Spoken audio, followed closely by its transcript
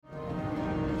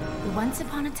Once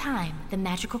upon a time, the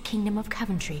magical kingdom of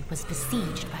Coventry was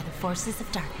besieged by the forces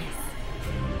of darkness.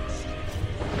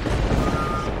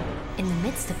 In the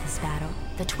midst of this battle,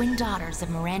 the twin daughters of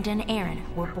Miranda and Aaron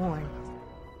were born.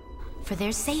 For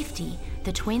their safety,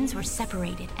 the twins were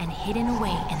separated and hidden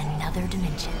away in another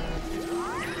dimension.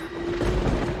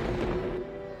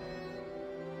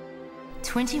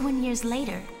 21 years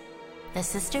later, the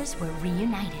sisters were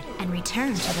reunited and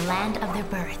returned to the land of their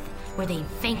birth, where they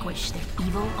vanquished their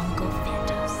evil Uncle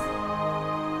Phantos.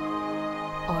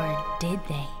 Or did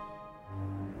they?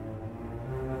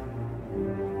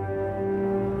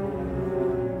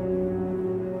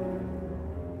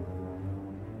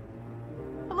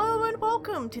 Hello and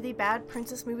welcome to the Bad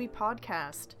Princess Movie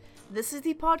Podcast. This is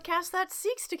the podcast that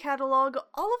seeks to catalog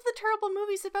all of the terrible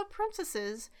movies about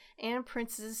princesses and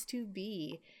princesses to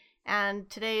be. And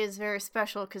today is very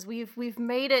special because we've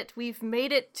made it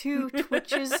to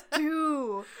Twitches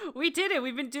 2. We did it.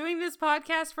 We've been doing this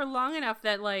podcast for long enough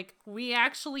that we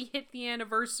actually hit the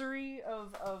anniversary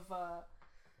of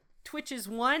Twitches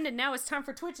 1, and now it's time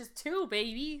for Twitches 2,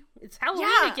 baby. It's Halloween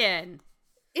again.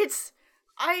 It's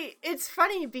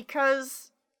funny because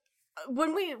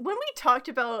when we talked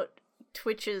about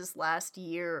Twitches last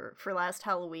year for last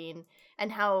Halloween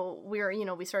and how we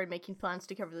started making plans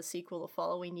to cover the sequel the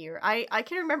following year, I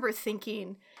can remember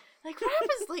thinking, what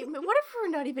happens, what if we're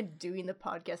not even doing the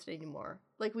podcast anymore?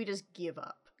 We just give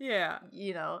up. Yeah.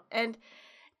 And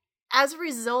as a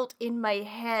result, in my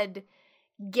head,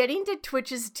 getting to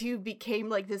Twitches 2 became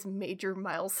this major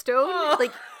milestone. Oh.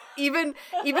 Even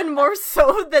more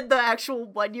so than the actual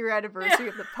 1-year anniversary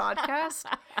of the podcast,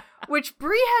 which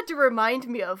Brie had to remind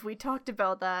me of. We talked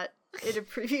about that in a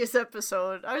previous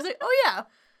episode. I was like, oh yeah,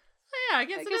 I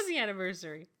guess it is the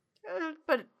anniversary.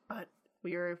 But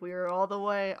we were all the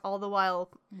while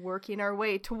working our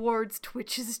way towards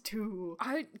Twitches 2.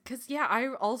 I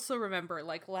also remember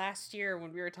last year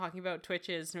when we were talking about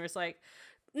Twitches, and it was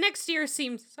next year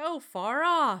seems so far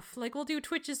off. We'll do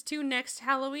Twitches 2 next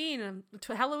Halloween,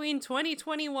 Halloween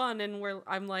 2021, and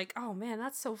I'm like, oh man,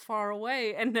 that's so far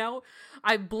away. And now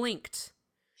I blinked.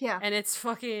 Yeah. And it's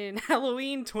fucking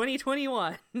Halloween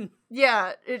 2021.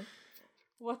 Yeah.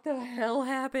 What the hell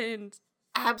happened?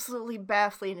 Absolutely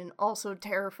baffling and also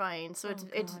terrifying. So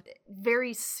it's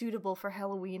very suitable for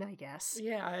Halloween, I guess.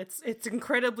 Yeah, it's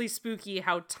incredibly spooky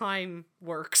how time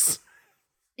works.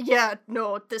 Yeah,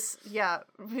 no, this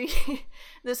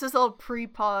is all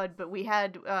pre-pod, but we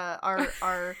had our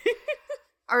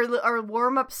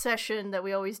warm-up session that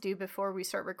we always do before we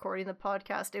start recording the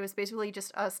podcast. It was basically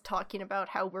just us talking about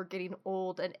how we're getting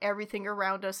old and everything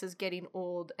around us is getting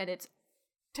old, and it's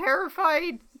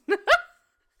terrifying.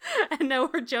 And now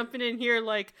we're jumping in here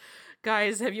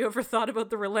guys, have you ever thought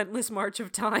about the relentless march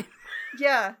of time?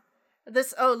 Yeah.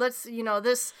 This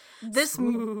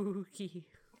spooky.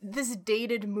 This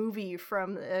dated movie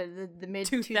from the mid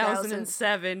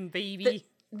 2007, baby.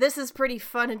 This is pretty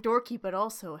fun and dorky, but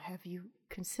also, have you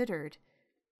considered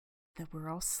that we're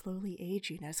all slowly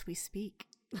aging as we speak?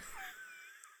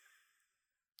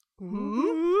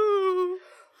 Ooh.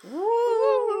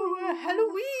 Ooh,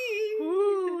 Halloween!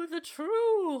 Ooh, the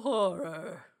true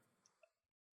horror.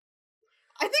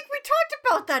 I think we talked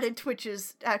about that in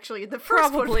Twitches, actually, the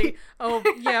first probably. one. Oh,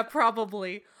 yeah,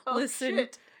 probably. Oh, listen,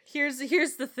 shit. Here's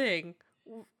the thing.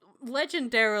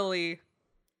 Legendarily,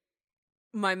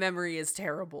 my memory is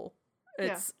terrible.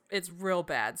 It's real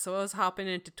bad. So I was hopping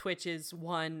into Twitches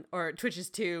 1 or Twitches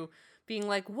 2, being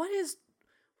like, what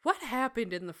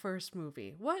happened in the first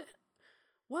movie? What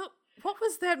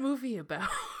was that movie about?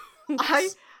 I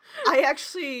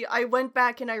went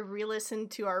back and I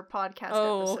re-listened to our podcast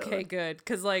episode. Oh, okay, good.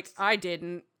 Because I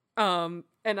didn't.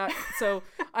 So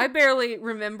I barely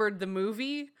remembered the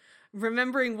movie.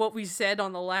 Remembering what we said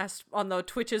on the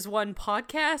Twitches 1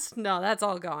 podcast, no, that's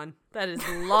all gone. That is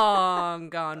long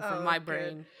gone from my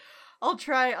brain. Good. I'll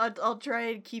try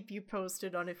and keep you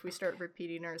posted on if we start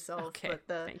repeating ourselves. Okay,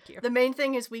 but thank you. The main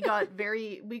thing is we got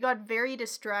very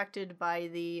distracted by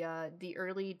the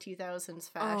early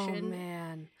 2000s fashion. Oh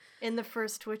man, in the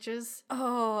first Twitches.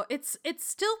 Oh, it's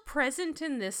still present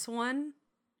in this one.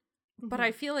 But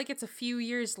I feel like it's a few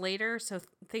years later, so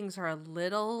things are a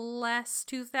little less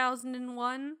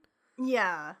 2001.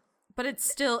 Yeah. But it's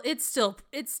still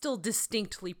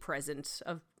distinctly present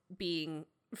of being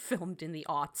filmed in the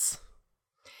aughts.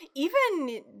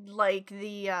 Even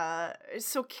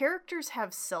so characters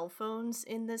have cell phones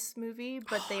in this movie,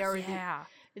 but they are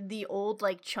the old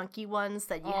chunky ones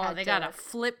that you had. They got a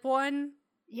flip one.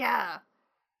 Yeah.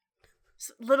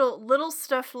 little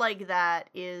stuff like that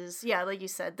is, yeah, like you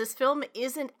said, this film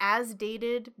isn't as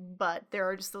dated, but there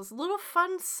are just those little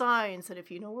fun signs that if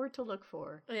you know where to look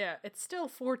for. Yeah, it's still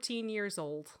 14 years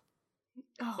old.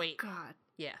 Oh, wait. God.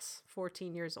 Yes,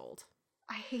 14 years old.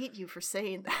 I hate you for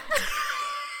saying that.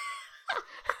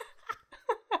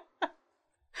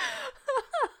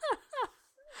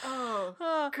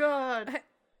 Oh, God.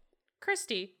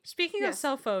 Christy, speaking Yes. of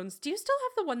cell phones, do you still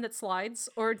have the one that slides,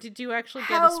 or did you actually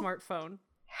get a How- smartphone?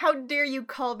 How dare you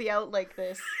call me out like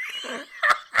this?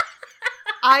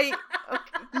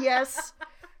 Yes.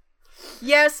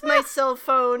 Yes, my cell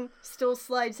phone still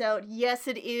slides out. Yes,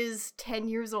 it is 10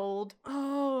 years old.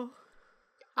 Oh,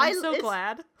 I'm so it's-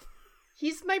 glad.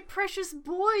 He's my precious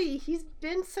boy. He's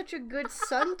been such a good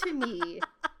son to me.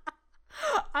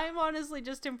 I'm honestly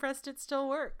just impressed it still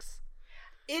works.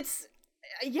 It's,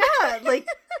 yeah, like,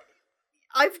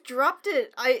 I've dropped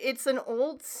it. It's an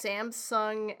old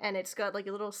Samsung, and it's got, like,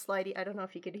 a little slidey, I don't know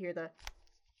if you could hear the,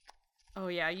 Oh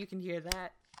yeah, you can hear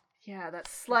that. yeah, that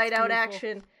slide out beautiful.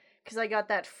 action, because I got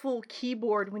that full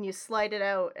keyboard when you slide it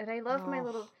out, and I love my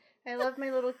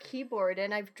little keyboard,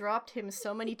 and I've dropped him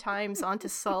so many times onto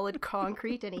solid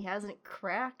concrete, and he hasn't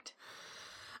cracked.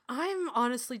 I'm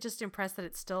honestly just impressed that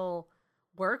it still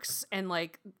works, and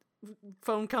like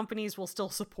phone companies will still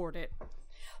support it.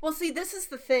 Well, see, this is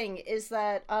the thing, is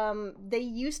that they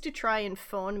used to try and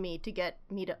phone me to get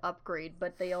me to upgrade,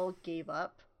 but they all gave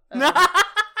up.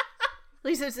 At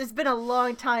least it's been a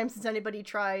long time since anybody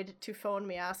tried to phone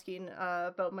me asking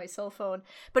about my cell phone.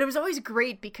 But it was always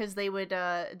great because they would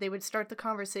start the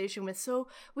conversation with, "So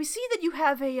we see that you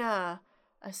have a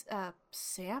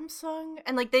Samsung,"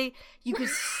 and like you could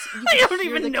I don't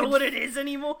even know what it is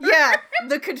anymore. Yeah,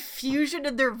 the confusion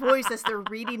in their voice as they're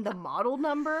reading the model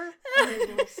number on their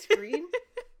little screen.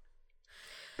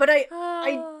 But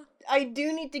I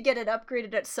do need to get it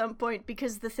upgraded at some point,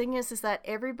 because the thing is that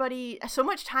everybody, so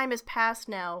much time has passed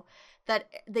now that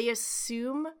they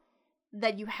assume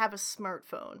that you have a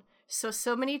smartphone.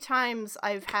 So many times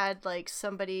I've had like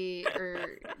somebody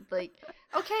or like,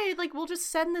 "Okay, like we'll just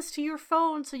send this to your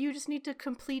phone, so you just need to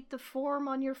complete the form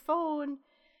on your phone."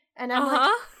 And I'm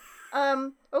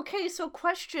like, okay, so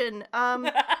question,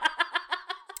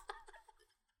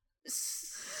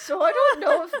 so I don't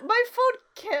know if my phone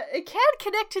can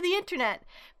connect to the internet,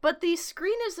 but the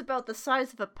screen is about the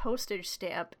size of a postage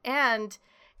stamp, and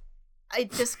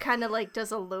it just kind of like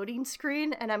does a loading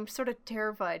screen, and I'm sort of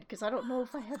terrified because I don't know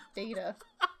if I have data.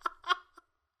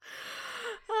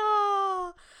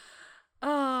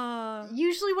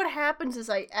 Usually what happens is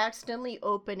I accidentally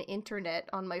open internet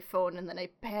on my phone, and then I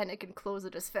panic and close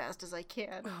it as fast as I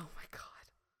can. Oh my god.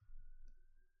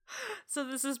 So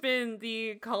this has been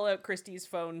the call out Christie's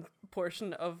phone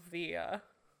portion of the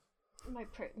My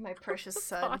precious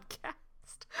son. podcast.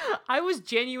 I was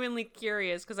genuinely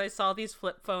curious because I saw these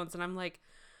flip phones and I'm like,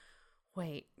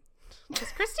 wait,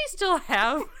 does Christy still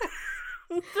have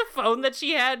the phone that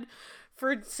she had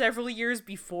for several years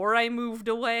before I moved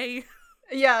away?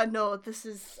 Yeah, no, this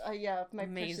is, my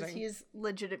Amazing. precious, he is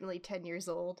legitimately 10 years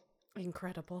old.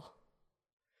 Incredible.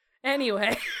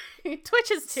 Anyway,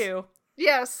 Twitches 2.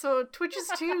 Yeah, so Twitches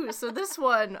 2. So this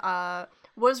one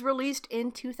was released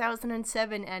in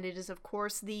 2007, and it is, of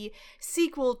course, the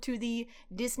sequel to the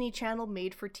Disney Channel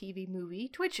made-for-TV movie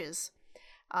Twitches.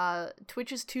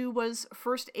 Twitches 2 was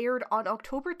first aired on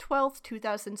October 12th,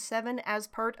 2007 as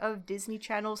part of Disney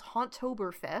Channel's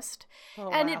Hauntoberfest,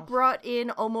 and wow. it brought in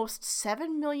almost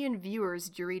 7 million viewers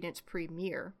during its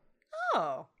premiere.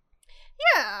 Oh,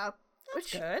 Yeah,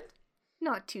 that's good.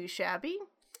 not too shabby.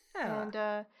 Yeah.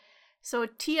 And so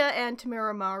Tia and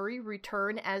Tamara Mowry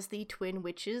return as the twin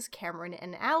witches, Cameron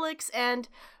and Alex, and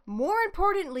more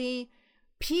importantly,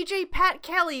 PJ Pat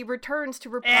Kelly returns to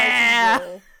reprise his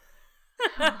role.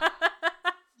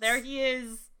 There he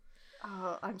is.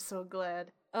 Oh, I'm so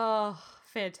glad. Oh,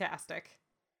 fantastic.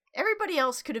 Everybody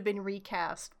else could have been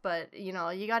recast, but, you know,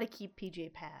 you gotta keep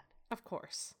PJ Pat. Of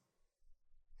course.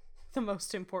 The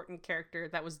most important character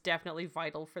that was definitely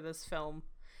vital for this film.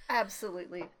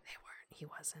 Absolutely. They weren't. He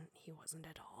wasn't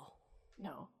at all.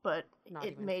 No, but Not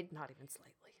it even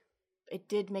slightly. it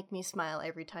did make me smile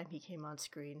every time he came on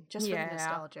screen, just for Yeah. the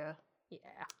nostalgia.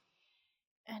 Yeah.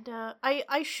 And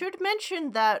I should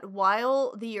mention that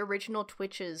while the original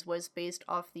Twitches was based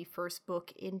off the first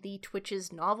book in the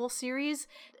Twitches novel series,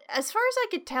 as far as I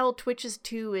could tell, Twitches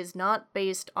 2 is not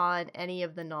based on any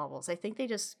of the novels. I think they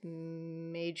just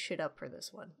made shit up for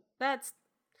this one. That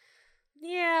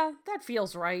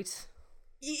feels right.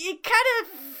 It kind of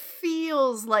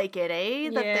feels like it, eh?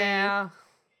 Yeah.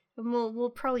 We'll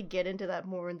probably get into that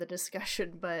more in the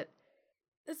discussion, but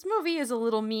This movie is a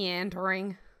little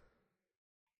meandering.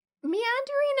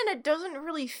 meandering, and it doesn't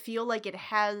really feel like it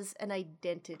has an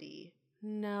identity.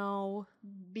 No.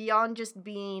 Beyond just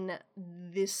being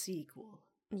this sequel.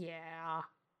 Yeah.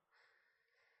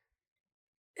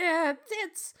 Yeah,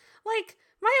 it's like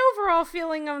my overall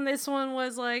feeling on this one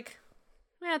was like,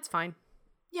 yeah, it's fine.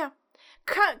 Yeah.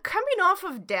 Coming off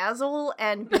of Dazzle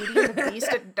and Beauty and the Beast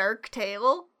at Dark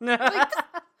Tale, like,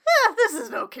 this is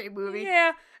an okay movie.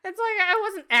 Yeah, it's like I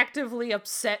wasn't actively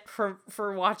upset for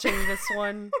watching this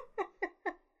one.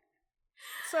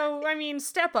 So, I mean,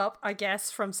 step up, I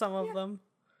guess, from some of them.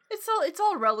 It's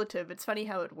all relative. It's funny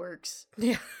how it works.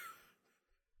 Yeah.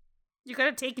 You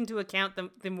gotta take into account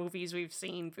the movies we've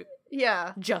seen.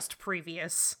 Yeah. Just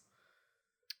previous.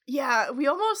 Yeah, we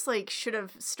almost, like, should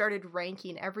have started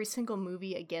ranking every single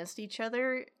movie against each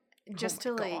other just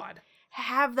to, like,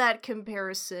 have that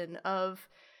comparison of,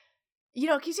 you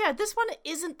know, because, yeah, this one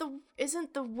isn't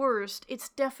the worst. It's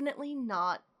definitely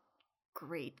not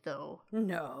great, though.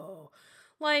 No.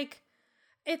 Like,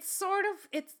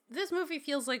 this movie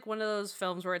feels like one of those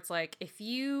films where it's like, if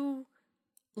you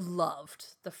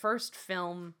loved the first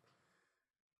film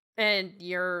and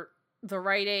you're the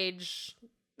right age,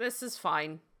 this is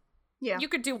fine. Yeah. You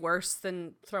could do worse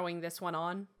than throwing this one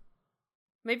on.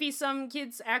 Maybe some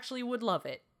kids actually would love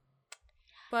it.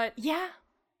 But yeah,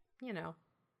 you know.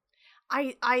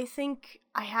 I think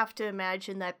I have to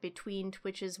imagine that between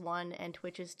Twitches 1 and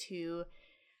Twitches 2,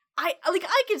 I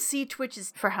could see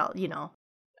Twitches for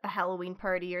a Halloween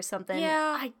party or something.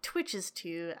 Yeah. Twitches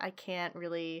 2, I can't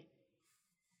really.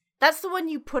 That's the one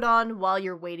you put on while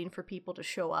you're waiting for people to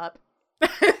show up.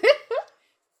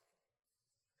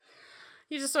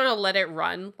 You just sort of let it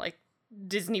run, like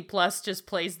Disney Plus just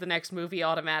plays the next movie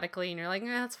automatically, and you're like,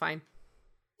 that's fine.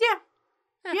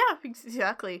 Yeah. Yeah,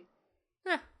 exactly.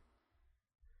 Yeah.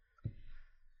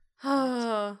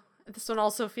 This one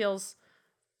also feels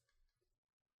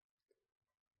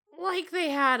like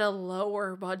they had a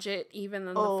lower budget even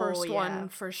than the first one,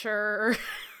 for sure.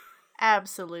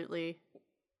 Absolutely.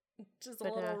 Just a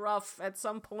little rough at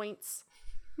some points.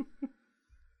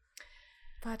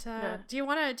 But do you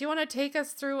want to take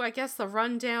us through, I guess, the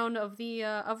rundown of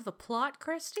the plot,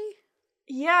 Christy?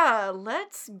 Yeah,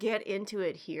 let's get into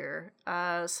it here.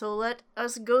 So let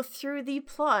us go through the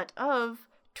plot of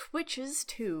Twitches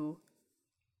 2.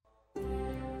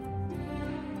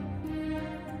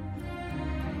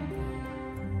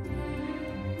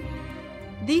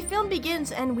 The film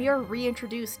begins and we are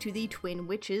reintroduced to the twin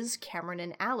witches, Cameron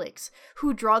and Alex,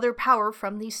 who draw their power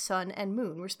from the sun and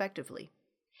moon, respectively.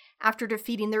 After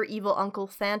defeating their evil uncle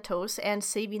Thantos and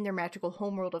saving their magical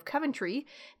homeworld of Coventry,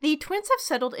 the twins have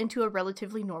settled into a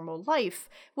relatively normal life,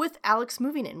 with Alex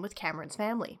moving in with Cameron's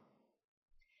family.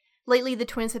 Lately, the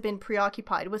twins have been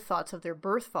preoccupied with thoughts of their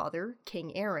birth father,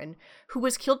 King Aaron, who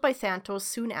was killed by Thantos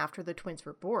soon after the twins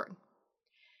were born.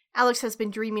 Alex has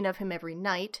been dreaming of him every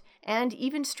night, and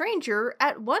even stranger,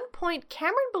 at one point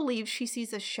Cameron believes she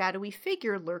sees a shadowy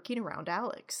figure lurking around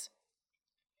Alex.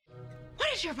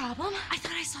 What is your problem? I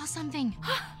thought I saw something.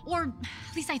 Or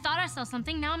at least I thought I saw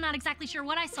something. Now I'm not exactly sure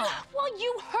what I saw. Well,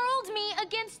 you hurled me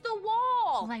against the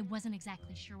wall. Well, I wasn't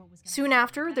exactly sure what was going to Soon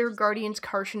after, their guardians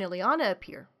Karsh and Ileana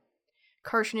appear.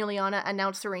 Karsh and Ileana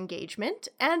announce their engagement,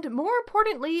 and more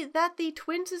importantly, that the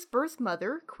twins' birth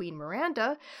mother, Queen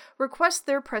Miranda, requests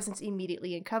their presence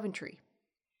immediately in Coventry.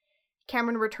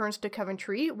 Cameron returns to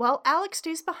Coventry, while Alex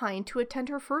stays behind to attend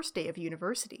her first day of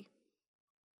university.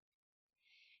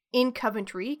 In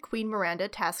Coventry, Queen Miranda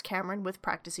tasks Cameron with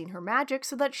practicing her magic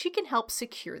so that she can help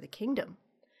secure the kingdom.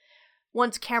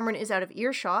 Once Cameron is out of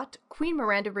earshot, Queen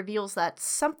Miranda reveals that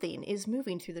something is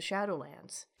moving through the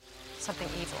Shadowlands. Something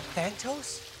evil.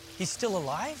 Thantos? He's still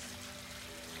alive?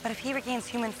 But if he regains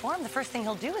human form, the first thing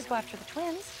he'll do is go after the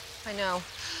twins. I know.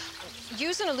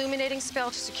 Use an illuminating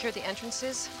spell to secure the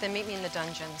entrances, then meet me in the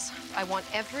dungeons. I want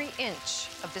every inch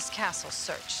of this castle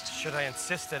searched. Should I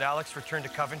insist that Alex return to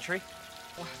Coventry?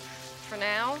 For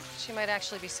now, she might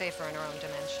actually be safer in her own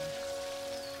dimension.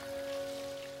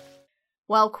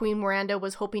 While Queen Miranda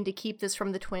was hoping to keep this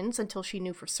from the twins until she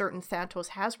knew for certain Thantos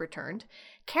has returned,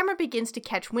 Cameron begins to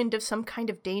catch wind of some kind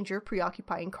of danger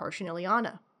preoccupying Karsh and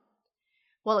Ileana.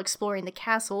 While exploring the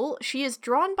castle, she is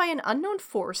drawn by an unknown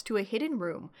force to a hidden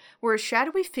room where a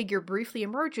shadowy figure briefly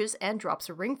emerges and drops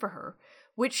a ring for her,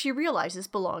 which she realizes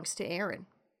belongs to Aaron.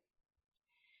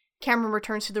 Cameron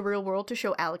returns to the real world to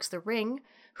show Alex the ring,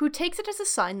 who takes it as a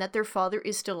sign that their father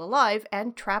is still alive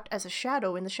and trapped as a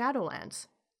shadow in the Shadowlands.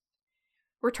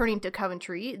 Returning to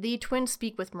Coventry, the twins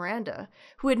speak with Miranda,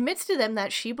 who admits to them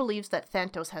that she believes that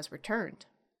Thantos has returned.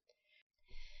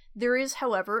 There is,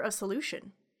 however, a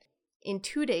solution. In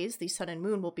 2 days, the sun and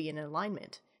moon will be in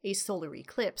alignment, a solar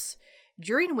eclipse,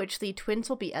 during which the twins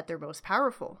will be at their most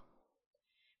powerful.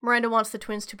 Miranda wants the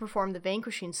twins to perform the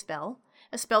Vanquishing spell,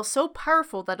 a spell so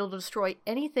powerful that it'll destroy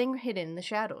anything hidden in the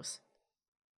shadows.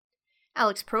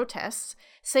 Alex protests,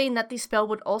 saying that the spell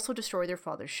would also destroy their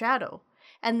father's shadow,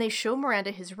 and they show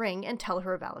Miranda his ring and tell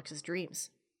her of Alex's dreams.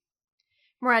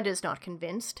 Miranda is not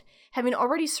convinced, having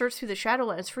already searched through the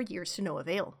Shadowlands for years to no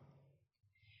avail.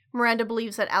 Miranda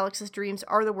believes that Alex's dreams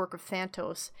are the work of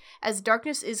Thanatos. As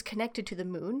darkness is connected to the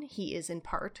moon, he is in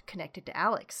part connected to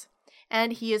Alex,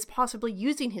 and he is possibly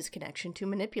using his connection to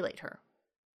manipulate her.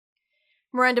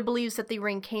 Miranda believes that the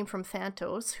ring came from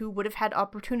Thanatos, who would have had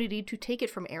opportunity to take it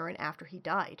from Aaron after he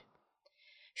died.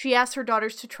 She asks her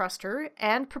daughters to trust her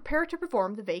and prepare to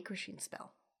perform the Vanquishing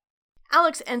spell.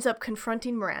 Alex ends up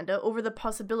confronting Miranda over the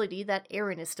possibility that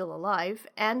Aaron is still alive,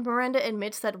 and Miranda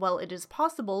admits that while it is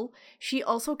possible, she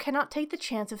also cannot take the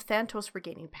chance of Thanatos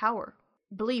regaining power,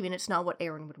 believing it's not what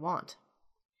Aaron would want.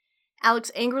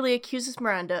 Alex angrily accuses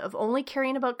Miranda of only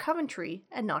caring about Coventry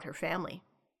and not her family.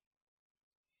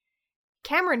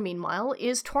 Cameron, meanwhile,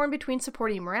 is torn between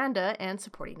supporting Miranda and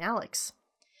supporting Alex.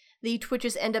 The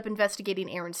Twitches end up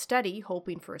investigating Aaron's study,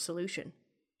 hoping for a solution.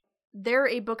 There,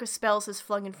 a book of spells is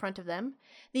flung in front of them.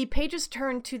 The pages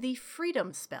turn to the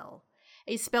Freedom spell,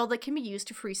 a spell that can be used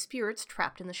to free spirits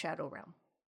trapped in the Shadow Realm.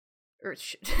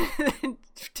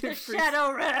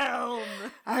 Shadow Realm!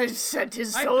 I sent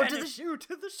his soul to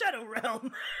the Shadow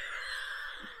Realm!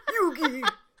 Yugi!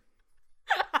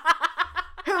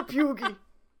 Help Yugi!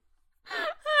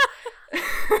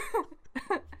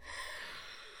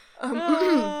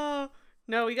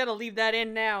 No, we gotta leave that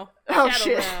in now. Oh, Shadow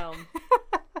shit. Realm.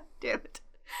 Damn it.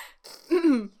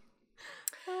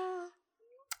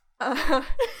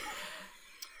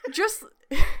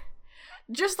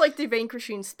 Just like the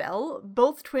Vanquishing spell,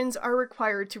 both twins are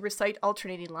required to recite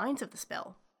alternating lines of the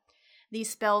spell.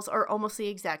 These spells are almost the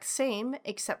exact same,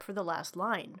 except for the last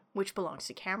line, which belongs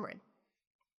to Cameron.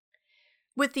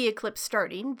 With the eclipse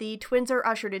starting, the twins are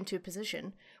ushered into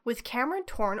position, with Cameron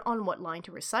torn on what line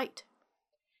to recite.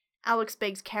 Alex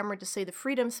begs Cameron to say the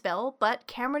Freedom spell, but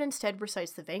Cameron instead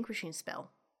recites the Vanquishing spell.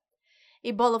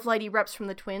 A ball of light erupts from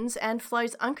the twins and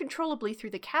flies uncontrollably through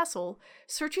the castle,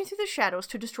 searching through the shadows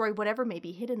to destroy whatever may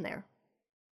be hidden there.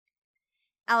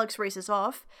 Alex races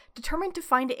off, determined to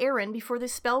find Aaron before the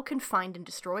spell can find and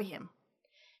destroy him.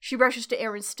 She rushes to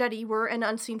Aaron's study, where an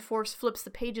unseen force flips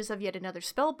the pages of yet another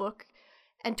spell book,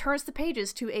 and turns the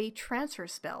pages to a transfer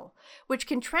spell, which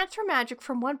can transfer magic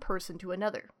from one person to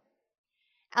another.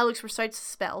 Alex recites the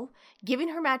spell, giving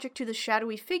her magic to the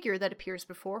shadowy figure that appears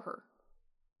before her.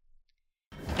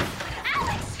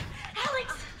 Alex!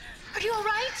 Alex! Are you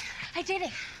alright? I did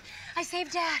it. I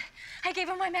saved Dad. I gave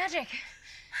him my magic.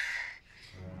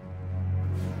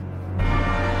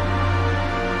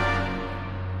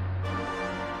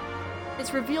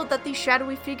 It's revealed that the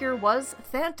shadowy figure was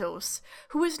Thanatos,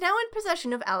 who is now in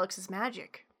possession of Alex's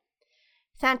magic.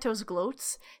 Thanatos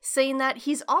gloats, saying that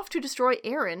he's off to destroy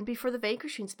Aaron before the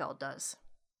Vanquishing spell does.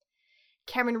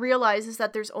 Cameron realizes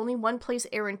that there's only one place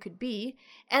Aaron could be,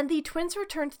 and the twins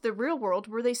return to the real world,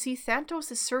 where they see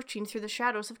Thanatos is searching through the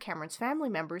shadows of Cameron's family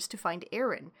members to find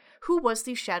Aaron, who was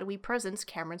the shadowy presence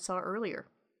Cameron saw earlier.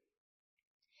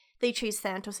 They chase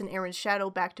Thanatos and Aaron's shadow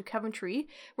back to Coventry,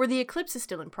 where the eclipse is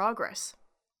still in progress.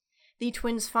 The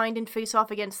twins find and face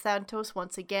off against Thanatos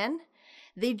once again.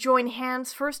 They join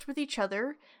hands first with each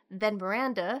other, then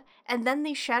Miranda, and then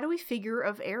the shadowy figure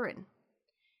of Aaron.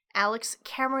 Alex,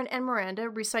 Cameron, and Miranda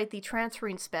recite the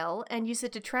transferring spell and use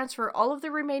it to transfer all of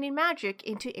the remaining magic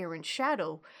into Aaron's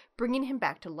shadow, bringing him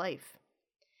back to life.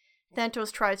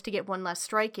 Thanatos tries to get one last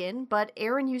strike in, but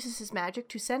Aaron uses his magic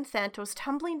to send Thanatos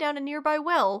tumbling down a nearby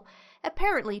well,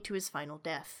 apparently to his final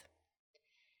death.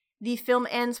 The film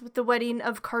ends with the wedding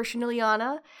of Karsh and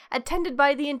Ileana, attended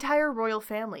by the entire royal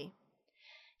family.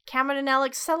 Cameron and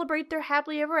Alex celebrate their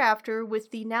happily ever after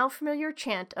with the now familiar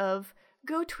chant of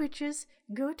 "Go Twitches,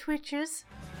 go Twitches."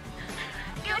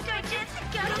 Go Twitches,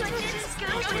 go Twitches, go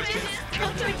Twitches, go Twitches, go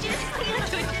Twitches, go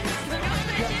Twitches.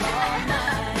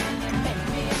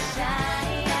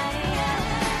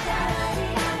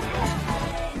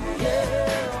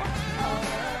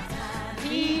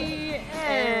 The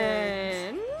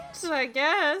end, I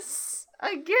guess.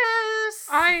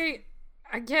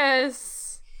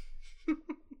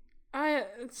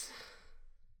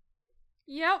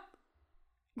 Yep.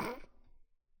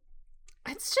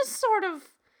 It's just sort of,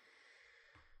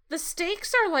 the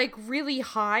stakes are like really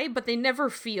high, but they never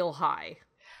feel high.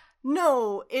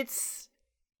 No,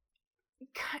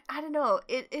 I don't know.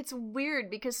 It's weird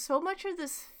because so much of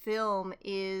this film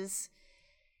is,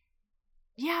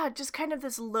 just kind of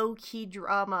this low-key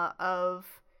drama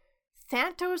of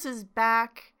Thanatos is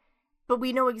back, but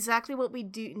we know exactly what we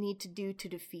need to do to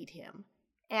defeat him.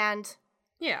 And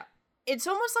Yeah. it's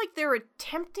almost like they're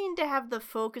attempting to have the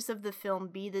focus of the film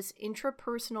be this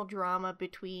intrapersonal drama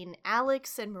between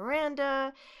Alex and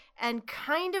Miranda, and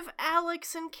kind of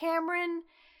Alex and Cameron,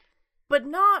 but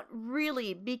not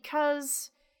really,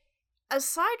 because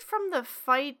aside from the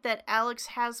fight that Alex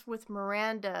has with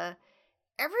Miranda,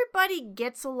 everybody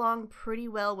gets along pretty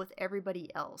well with everybody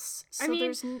else. So I mean,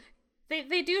 there's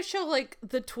they do show, like,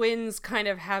 the twins kind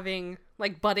of having,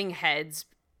 like, butting heads,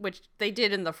 which they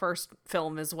did in the first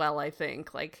film as well, I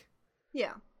think. Like,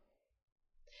 yeah.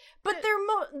 But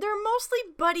they're mostly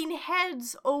butting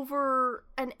heads over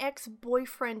an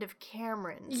ex-boyfriend of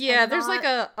Cameron's. yeah, and there's not-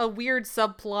 like a weird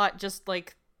subplot, just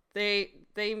like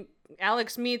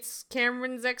Alex meets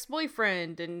Cameron's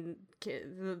ex-boyfriend, and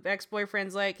the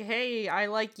ex-boyfriend's like, "Hey, I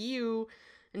like you,"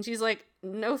 and she's like,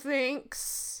 "No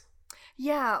thanks."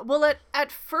 Yeah, well,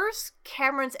 at first,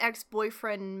 Cameron's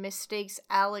ex-boyfriend mistakes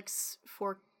Alex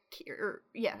for Cameron.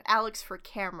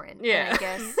 Yeah. and I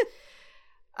guess.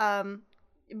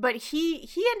 But he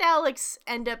and Alex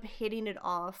end up hitting it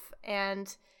off,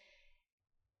 and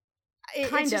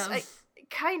Kind it's just, of. I It's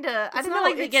don't not know,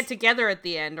 like they it's- get together at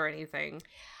the end or anything.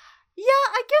 Yeah,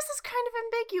 I guess it's kind of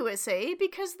ambiguous,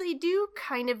 because they do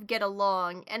kind of get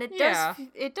along, and it Yeah.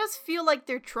 does feel like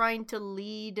they're trying to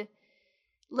leave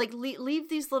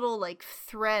these little like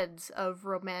threads of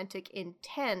romantic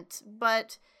intent,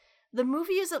 but the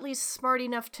movie is at least smart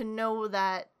enough to know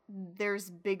that there's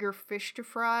bigger fish to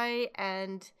fry,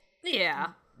 and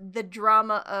Yeah. the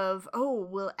drama of, oh,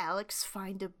 will Alex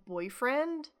find a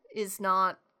boyfriend is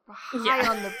not high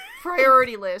Yeah. on the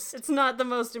priority list. It's not the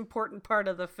most important part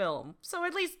of the film. So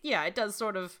at least, yeah, it does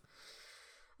sort of,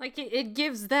 like, it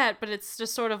gives that, but it's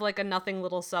just sort of like a nothing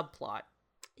little subplot.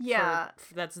 Yeah.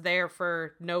 That's there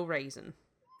for no reason.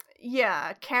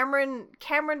 Yeah, Cameron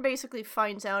basically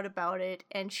finds out about it,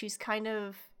 and she's kind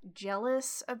of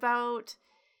jealous about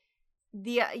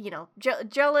the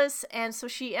jealous, and so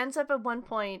she ends up at one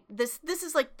point, this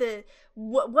is like the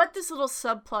what this little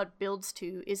subplot builds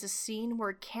to is a scene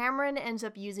where Cameron ends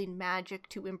up using magic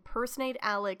to impersonate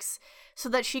Alex so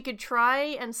that she could try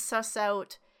and suss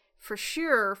out for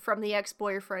sure from the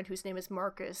ex-boyfriend, whose name is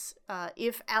Marcus,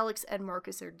 if Alex and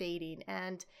Marcus are dating.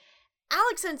 And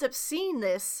Alex ends up seeing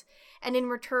this, and in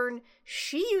return,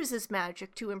 she uses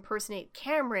magic to impersonate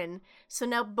Cameron, so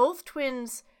now both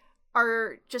twins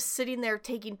are just sitting there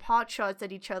taking pot shots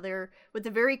at each other with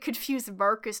a very confused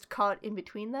Marcus caught in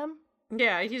between them.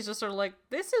 Yeah, he's just sort of like,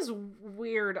 this is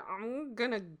weird, I'm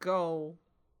gonna go.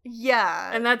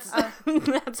 Yeah. And that's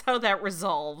that's how that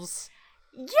resolves.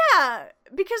 Yeah,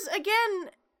 because again,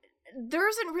 there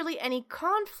isn't really any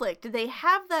conflict. They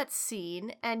have that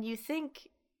scene, and you think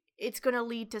it's going to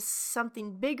lead to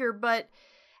something bigger, but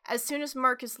as soon as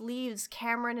Marcus leaves,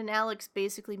 Cameron and Alex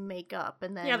basically make up,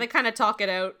 and then Yeah, they kind of talk it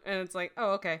out, and it's like,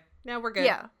 oh, okay, now we're good.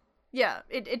 Yeah.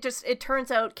 It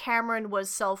turns out Cameron was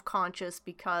self-conscious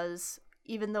because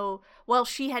even though, well,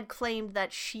 she had claimed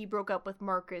that she broke up with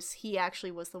Marcus, he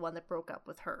actually was the one that broke up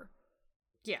with her.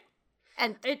 Yeah.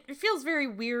 And It feels very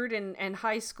weird and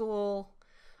high school,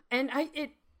 and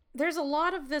there's a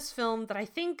lot of this film that I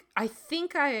think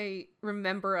I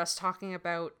remember us talking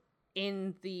about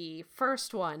in the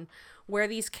first one, where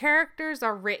these characters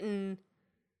are written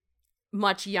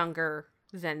much younger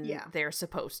than they're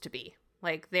supposed to be.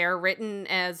 Like, they're written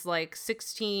as like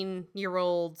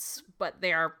 16-year-olds, but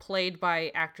they are played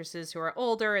by actresses who are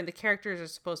older, and the characters are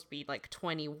supposed to be like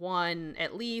 21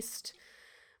 at least,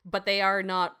 but they are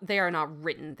not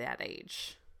written that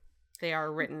age. They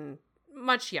are written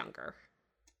much younger.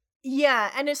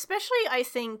 yeah, and especially I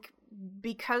think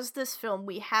because this film,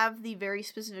 we have the very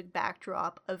specific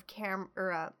backdrop of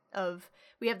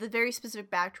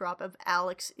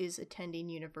Alex is attending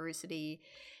university.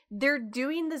 They're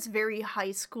doing this very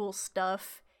high school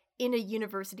stuff in a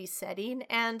university setting,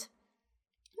 and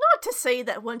not to say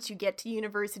that once you get to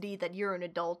university that you're an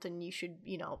adult and you should,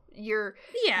 you're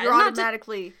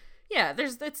automatically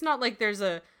it's not like there's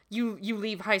a you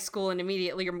leave high school and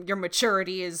immediately your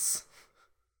maturity is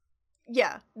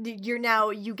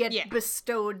you get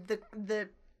bestowed the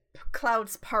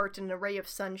clouds part and a ray of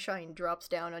sunshine drops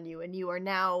down on you, and you are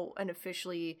now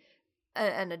officially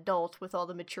an adult with all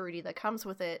the maturity that comes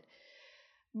with it.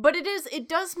 But it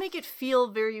does make it feel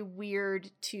very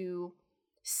weird to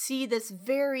see this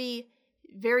very,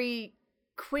 very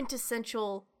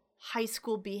quintessential high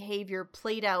school behavior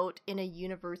played out in a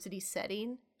university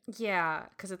setting. Yeah,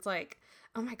 because it's like,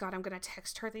 oh my god, I'm gonna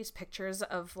text her these pictures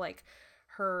of like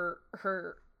her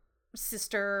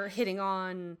sister hitting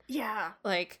on Yeah.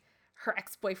 like her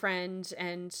ex-boyfriend,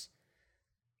 and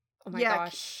Oh my Yeah,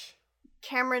 gosh.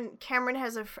 Cameron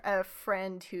has a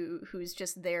friend who's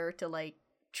just there to like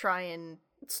try and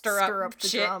Stir up the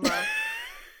shit. drama.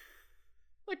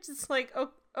 Which is like,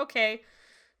 okay,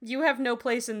 you have no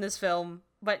place in this film,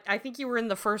 but I think you were in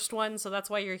the first one, so that's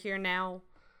why you're here now.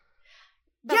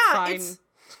 That's fine,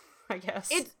 I guess.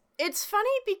 It's funny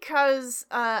because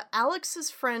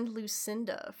Alex's friend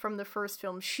Lucinda from the first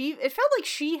film, it felt like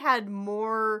she had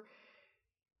more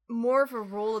of a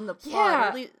role in the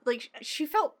plot. Yeah. Like she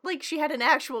felt like she had an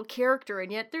actual character,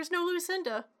 and yet there's no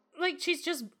Lucinda. Like, she's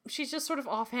just sort of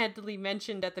offhandedly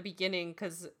mentioned at the beginning,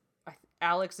 because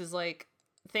Alex is like,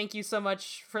 thank you so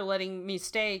much for letting me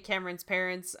stay, Cameron's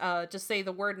parents. Just say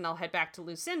the word and I'll head back to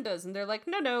Lucinda's. And they're like,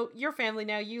 no, you're family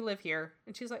now, you live here.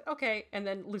 And she's like, okay. And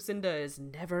then Lucinda is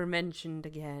never mentioned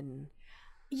again.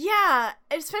 Yeah,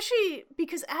 especially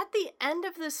because at the end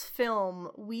of this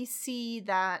film, we see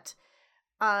that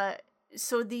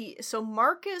so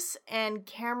Marcus and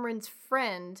Cameron's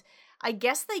friend, I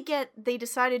guess they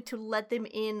decided to let them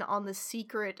in on the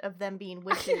secret of them being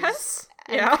witches. Yes.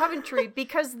 In Yeah. Coventry,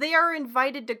 because they are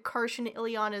invited to Karsh and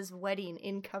Ileana's wedding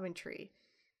in Coventry.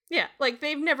 Yeah, like,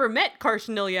 they've never met Karsh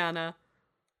and Ileana.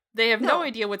 They have no No.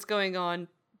 idea what's going on,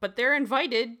 but they're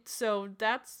invited, so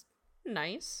that's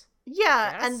nice.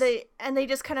 Yeah, Yes. and they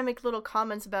just kind of make little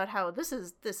comments about how this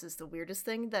is the weirdest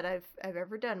thing that I've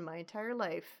ever done in my entire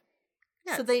life.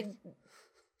 Yeah, So they're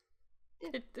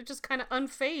just kind of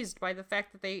unfazed by the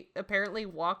fact that they apparently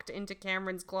walked into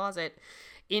Cameron's closet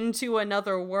into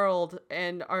another world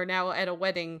and are now at a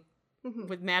wedding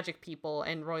with magic people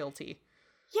and royalty.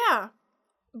 yeah,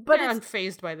 but They're it's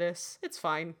unfazed by this. It's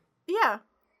fine. yeah,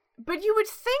 but you would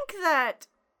think that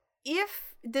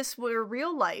if this were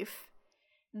real life,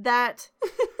 that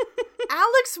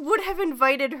Alex would have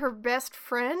invited her best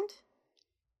friend.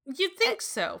 You'd think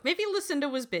so. Maybe Lucinda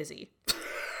was busy.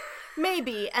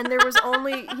 Maybe, and there was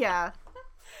only Yeah.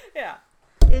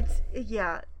 it's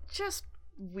just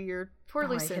weird. Poor Oh, I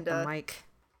hit Lucinda. the mic.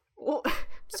 Oh,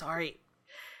 Sorry.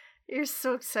 you're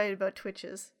so excited about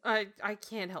Twitches. I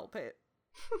can't help it.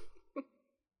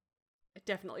 It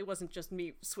definitely wasn't just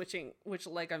me switching which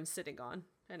leg I'm sitting on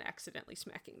and accidentally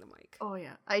smacking the mic. Oh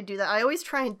yeah, I do that. I always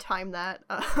try and time that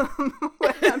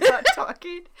when I'm not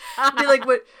talking. Be like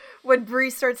when Bree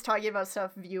starts talking about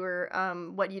stuff, viewer.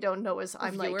 What you don't know is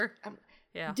I'm Viewer? like,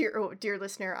 Yeah. dear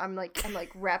listener, I'm like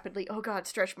rapidly. Oh God,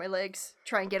 stretch my legs,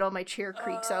 try and get all my chair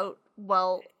creaks out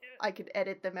while I could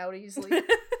edit them out easily.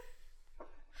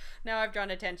 Now I've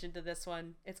drawn attention to this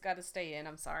one. It's got to stay in.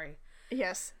 I'm sorry.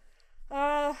 Yes.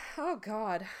 Oh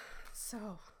God.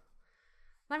 So,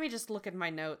 let me just look at my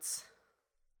notes.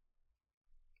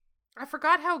 I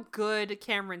forgot how good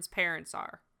Cameron's parents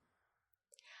are.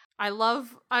 I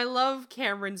love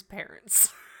Cameron's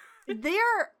parents.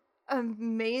 They're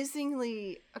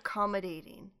amazingly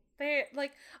accommodating. They,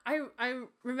 like, I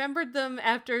remembered them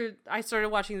after I started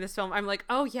watching this film. I'm like,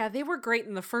 oh yeah, they were great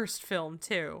in the first film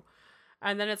too.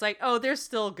 And then it's like, oh, they're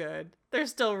still good. They're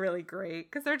still really great.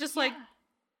 Because they're just like,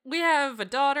 we have a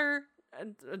daughter,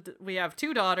 we have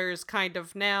two daughters, kind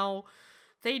of now.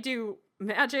 They do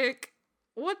magic.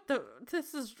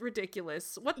 This is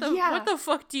ridiculous. What the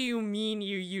fuck do you mean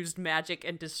you used magic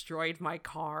and destroyed my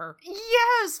car?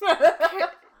 Yes!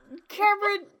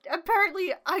 Cameron,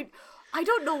 apparently, I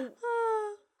don't know.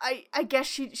 I guess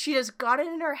she has got it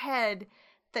in her head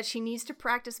that she needs to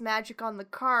practice magic on the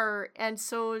car, and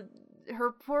so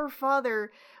her poor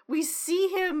father, we see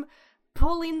him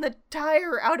pulling the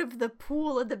tire out of the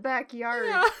pool in the backyard.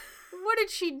 Yeah. What did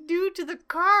she do to the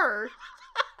car?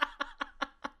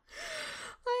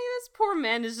 This poor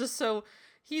man is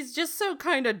he's just so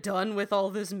kind of done with all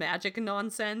this magic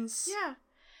nonsense. Yeah.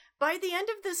 By the end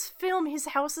of this film, his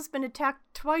house has been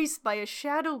attacked twice by a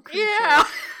shadow creature. Yeah.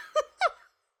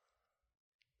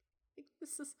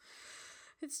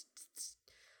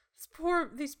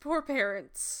 These poor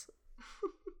parents.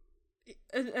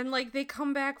 And like, they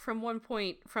come back from one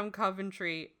point from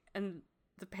Coventry and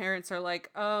the parents are like,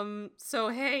 so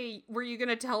hey, were you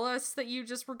gonna tell us that you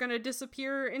just were gonna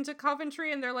disappear into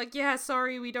Coventry? And they're like, yeah,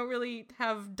 sorry, we don't really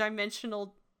have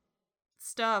dimensional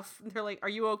stuff. And they're like, are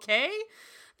you okay?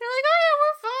 They're like, oh yeah,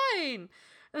 we're fine.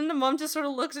 And the mom just sort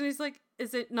of looks and he's like,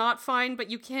 is it not fine, but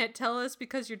you can't tell us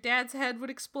because your dad's head would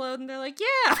explode? And they're like,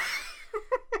 yeah.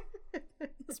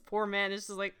 This poor man is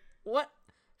just like, what?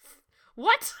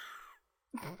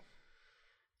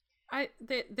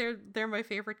 They're my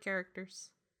favorite characters.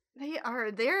 They are.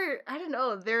 I don't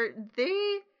know. They're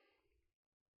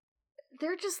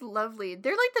just lovely.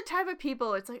 They're like the type of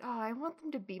people, it's like, oh, I want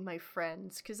them to be my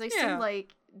friends, because they seem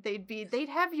like they'd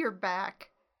have your back.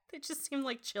 They just seem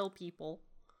like chill people.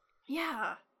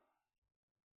 Yeah.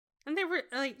 And they were,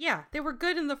 they were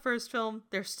good in the first film.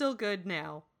 They're still good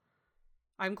now.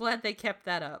 I'm glad they kept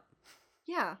that up.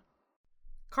 Yeah.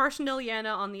 Karsh and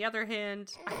Ileana, on the other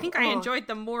hand, I think I enjoyed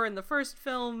them more in the first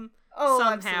film. Oh,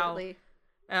 somehow. absolutely.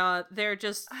 They're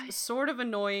just sort of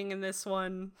annoying in this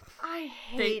one. I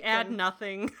hate They add them.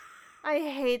 nothing. I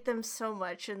hate them so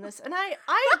much in this, and I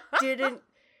didn't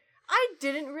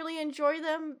really enjoy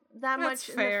them that That's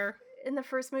much fair. in the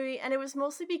first movie, and it was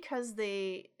mostly because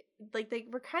they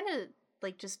were kind of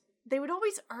they would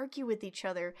always argue with each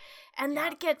other, and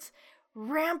that gets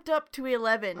ramped up to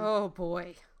 11. Oh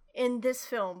boy. In this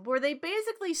film, where they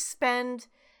basically spend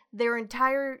their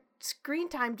entire screen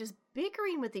time just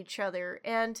bickering with each other,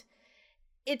 and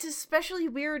it's especially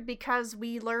weird because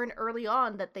we learn early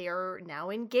on that they are now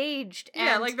engaged.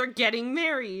 Yeah, and like they're getting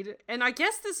married. And I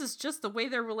guess this is just the way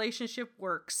their relationship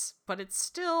works, but it's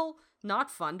still not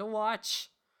fun to watch.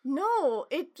 no,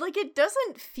 it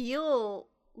doesn't feel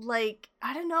like,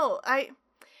 I don't know,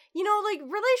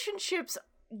 relationships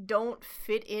don't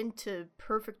fit into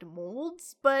perfect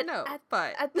molds, but No, at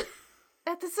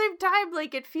the same time,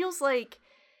 like, it feels like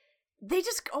they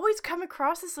just always come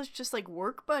across as just like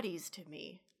work buddies to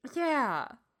me. Yeah,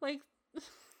 like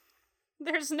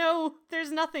there's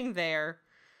nothing there.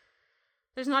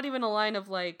 There's not even a line of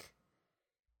like,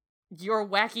 your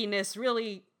wackiness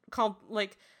really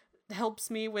helps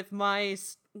me with my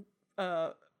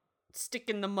stick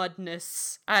in the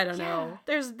mudness. I don't know.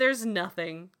 There's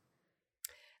nothing.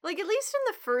 Like, at least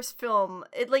in the first film,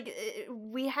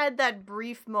 we had that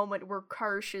brief moment where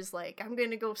Karsh is like, I'm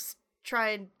gonna go try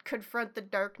and confront the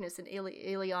darkness, and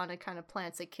Ileana kind of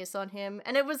plants a kiss on him,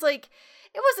 and it was like,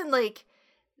 it wasn't like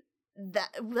that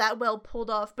well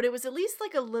pulled off, but it was at least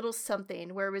like a little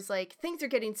something where it was like, things are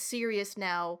getting serious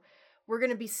now, we're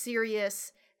gonna be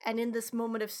serious, and in this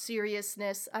moment of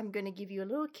seriousness, I'm gonna give you a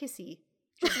little kissy,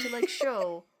 just to like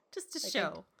show. Just to like,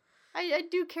 show. I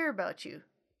do care about you.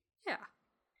 Yeah.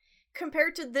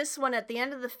 Compared to this one, at the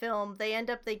end of the film,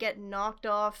 they get knocked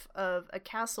off of a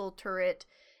castle turret,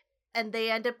 and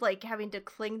they end up like having to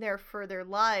cling there for their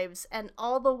lives, and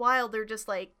all the while they're just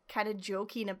like kind of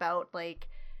joking about like,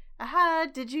 aha,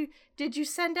 did you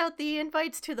send out the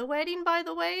invites to the wedding, by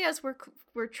the way, as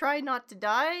we're trying not to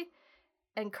die?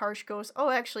 And Karsh goes, oh,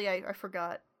 actually, I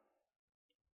forgot.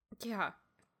 Yeah.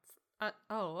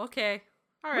 Okay.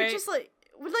 All right. Which is I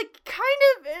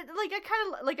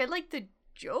like the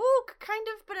joke, kind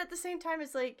of, but at the same time,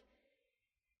 it's like,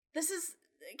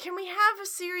 can we have a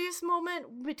serious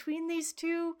moment between these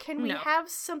two? Can we have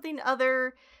something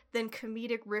other than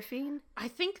comedic riffing? I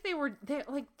think they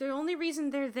the only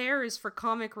reason they're there is for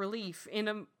comic relief in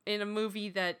a movie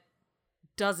that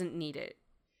doesn't need it.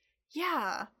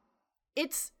 Yeah.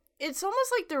 It's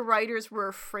almost like the writers were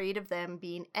afraid of them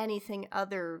being anything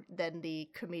other than the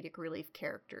comedic relief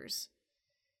characters.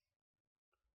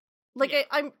 Like, yeah.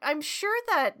 I'm sure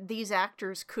that these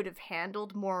actors could have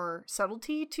handled more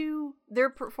subtlety to their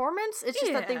performance. It's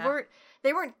just that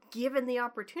they weren't given the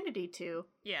opportunity to.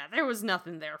 Yeah, there was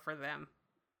nothing there for them.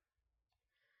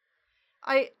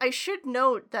 I should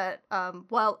note that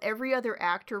while every other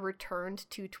actor returned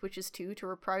to Twitches 2 to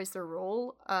reprise their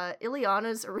role,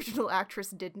 Ileana's original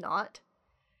actress did not.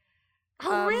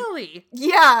 Oh, really?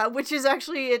 Yeah, which is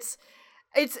actually,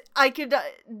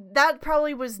 that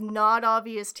probably was not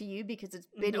obvious to you because it's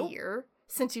been a year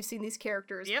since you've seen these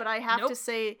characters, but I have to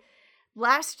say,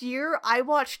 last year I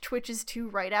watched Twitches 2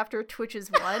 right after Twitches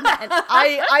 1, and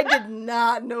I did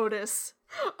not notice.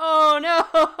 Oh no!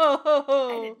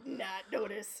 I did not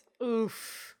notice.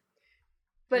 Oof.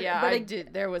 But I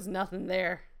did. There was nothing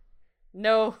there.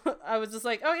 No, I was just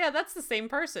like, oh yeah, that's the same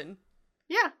person.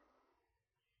 Yeah.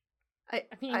 I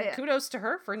mean, kudos to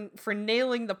her for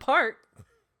nailing the part.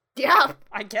 Yeah,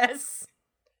 I guess.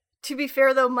 To be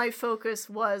fair, though, my focus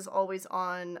was always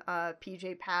on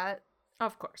PJ Pat.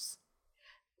 Of course.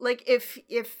 Like, if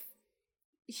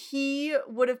he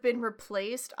would have been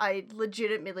replaced, I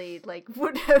legitimately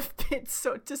would have been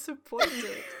so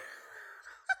disappointed.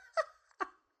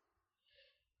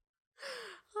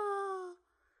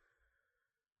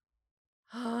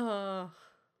 Oh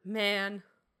man.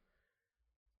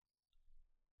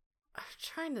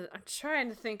 I'm trying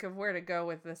to think of where to go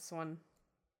with this one.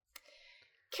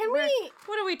 What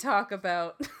do we talk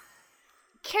about?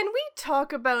 Can we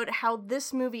talk about how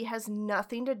this movie has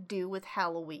nothing to do with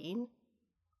Halloween?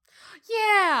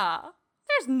 Yeah.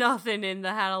 There's nothing in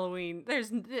the Halloween.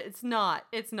 It's not.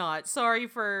 Sorry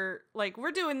for,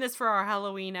 we're doing this for our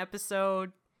Halloween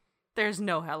episode. There's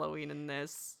no Halloween in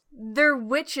this. They're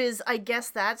witches, I guess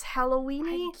that's Halloween-y?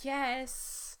 I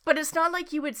guess. But it's not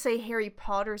like you would say Harry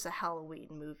Potter's a Halloween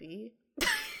movie. I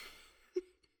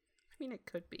mean, it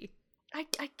could be. I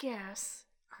guess.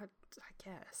 I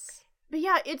guess. But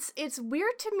yeah, it's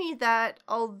weird to me that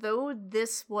although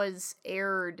this was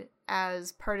aired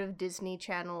as part of Disney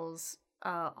Channel's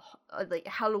like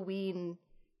Halloween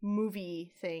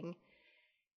movie thing,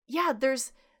 yeah,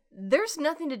 there's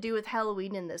nothing to do with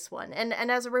Halloween in this one. And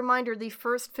as a reminder, the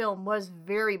first film was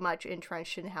very much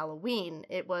entrenched in Halloween.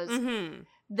 It was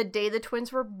the day the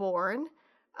twins were born.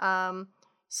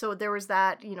 So there was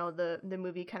that, you know, the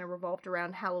movie kind of revolved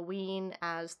around Halloween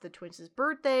as the twins'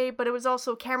 birthday, but it was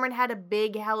also Cameron had a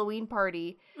big Halloween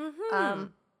party.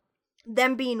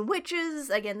 Them being witches,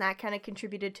 again, that kind of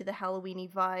contributed to the Halloween-y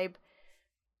vibe.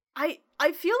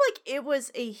 I feel like it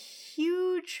was a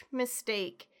huge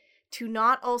mistake to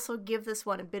not also give this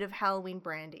one a bit of Halloween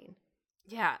branding.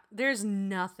 Yeah, there's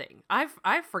nothing.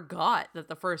 I forgot that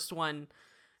the first one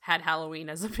had Halloween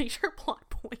as a major plot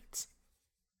point.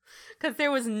 Because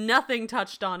there was nothing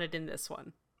touched on it in this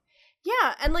one.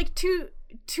 Yeah, and like to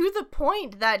the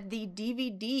point that the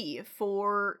DVD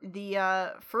for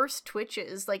the first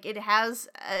Twitches, like it has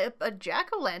a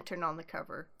jack-o'-lantern on the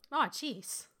cover. Oh,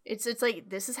 jeez. It's like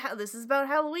this is about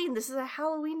Halloween. This is a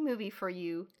Halloween movie for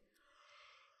you.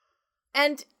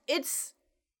 And it's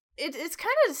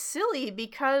kind of silly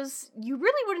because you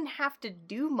really wouldn't have to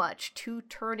do much to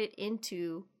turn it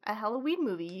into a Halloween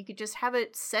movie. You could just have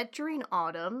it set during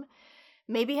autumn.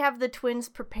 Maybe have the twins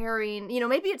preparing, you know,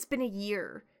 maybe it's been a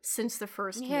year since the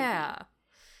first movie.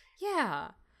 Yeah.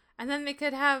 And then it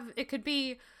could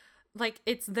be like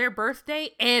it's their birthday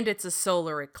and it's a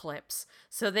solar eclipse.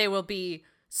 So they will be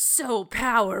so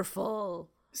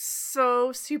powerful.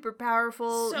 So super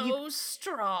powerful. So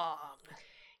strong.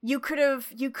 You could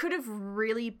have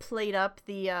really played up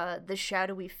the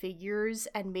shadowy figures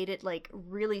and made it like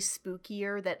really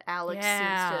spookier that Alex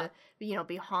seems to, you know,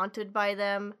 be haunted by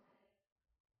them.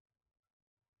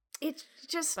 It's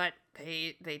just... But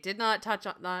they did not touch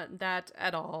on that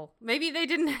at all. Maybe they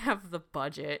didn't have the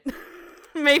budget.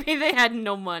 Maybe they had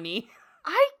no money.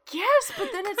 I guess,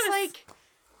 but then it's like...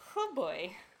 Oh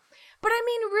boy. But I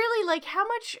mean, really, like, how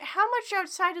much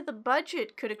outside of the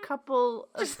budget could a couple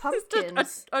of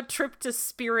pumpkins... A trip to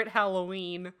Spirit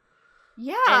Halloween.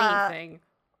 Yeah. Anything.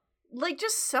 Like,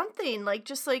 just something. Like,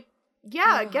 just like,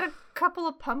 yeah, get a couple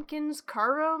of pumpkins,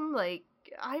 carve them, like...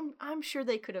 I'm sure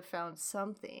they could have found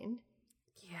something.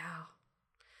 Yeah.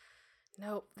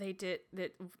 Nope, they did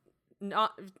that. No,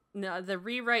 the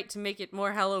rewrite to make it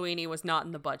more Halloween-y was not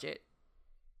in the budget.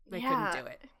 They couldn't do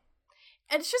it.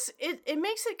 And it's just it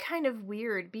makes it kind of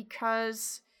weird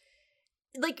because,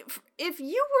 like, if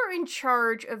you were in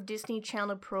charge of Disney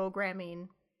Channel programming,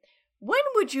 when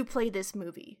would you play this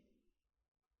movie?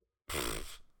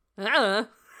 Yeah,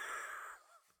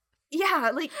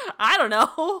 like I don't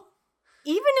know.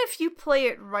 Even if you play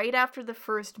it right after the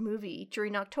first movie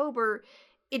during October,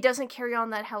 it doesn't carry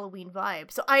on that Halloween vibe.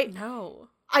 So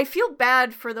I feel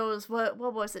bad for those, what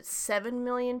was it, 7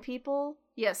 million people?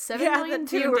 Yes, 7 million that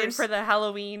tuned viewers. In for the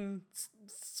Halloween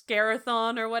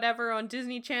scare-a-thon or whatever on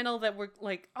Disney Channel that were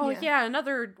like,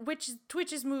 another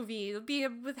Twitches movie. It'll be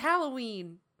with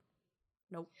Halloween.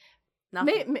 Nope.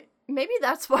 Nothing. Maybe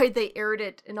that's why they aired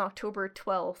it in October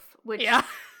 12th, which,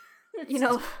 you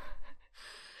know...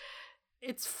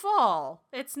 It's fall.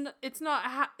 It's not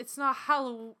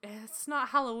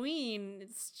Halloween.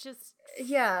 It's just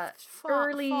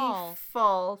early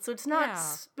fall. So it's not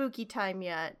spooky time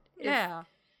yet.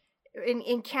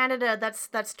 In Canada,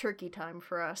 that's turkey time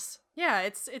for us. Yeah,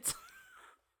 it's.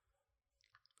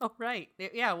 Oh right.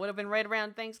 Yeah, it would have been right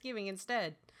around Thanksgiving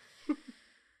instead.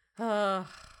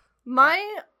 My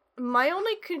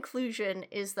only conclusion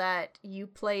is that you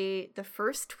play the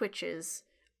first Twitches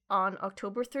on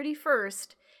October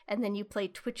 31st, and then you play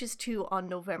Twitches 2 on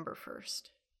November 1st.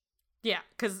 Yeah,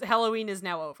 because Halloween is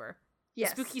now over.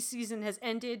 Yes. The spooky season has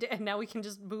ended, and now we can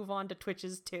just move on to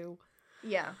Twitches 2.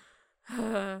 Yeah.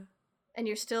 And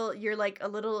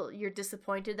you're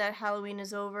disappointed that Halloween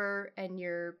is over, and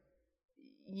you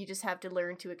just have to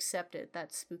learn to accept it,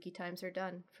 that spooky times are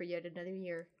done for yet another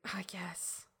year. I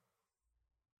guess.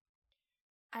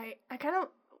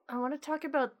 I want to talk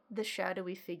about the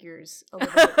shadowy figures a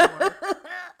little bit more.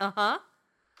 Uh-huh.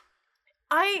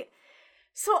 I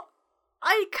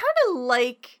kind of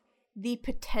like the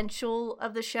potential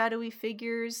of the shadowy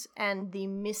figures and the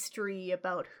mystery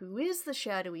about who is the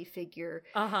shadowy figure.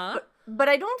 Uh-huh. But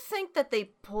I don't think that they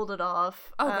pulled it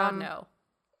off. Oh, God, no.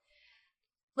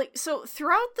 Like, so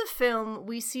throughout the film,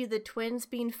 we see the twins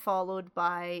being followed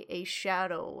by a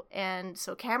shadow. And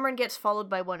so Cameron gets followed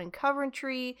by one in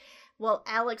Coventry, while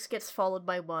Alex gets followed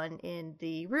by one in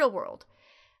the real world.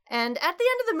 And at the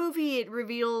end of the movie, it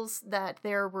reveals that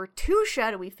there were two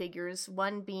shadowy figures,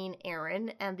 one being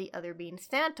Aaron and the other being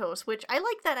Thantos, which I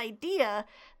like that idea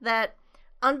that,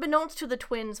 unbeknownst to the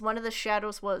twins, one of the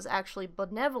shadows was actually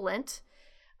benevolent.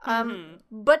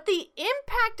 But the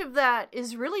impact of that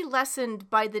is really lessened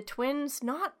by the twins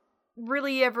not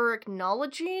really ever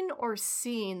acknowledging or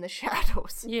seeing the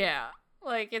shadows. Yeah.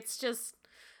 Like, it's just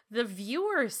the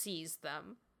viewer sees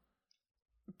them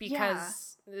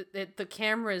because the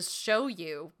cameras show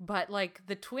you, but like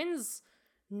the twins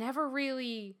never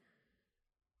really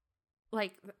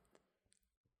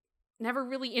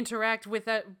interact with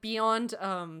that beyond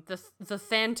the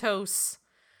Thantos,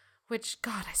 which,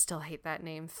 God, I still hate that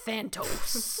name,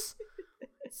 Thantos.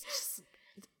 It's just,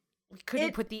 we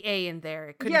couldn't put the A in there.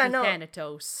 It couldn't be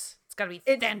Thanatos. It's gotta be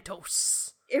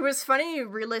Thantos. It was funny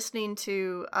re-listening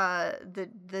to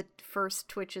the first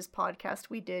Twitches podcast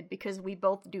we did, because we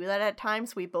both do that at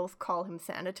times. We both call him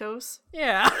Thanatos.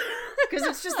 Yeah. Because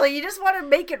it's just like, you just want to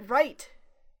make it right.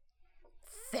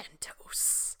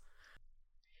 Thantos.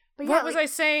 But what was I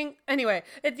saying? Anyway,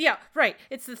 right.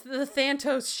 It's the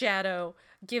Thantos shadow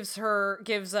gives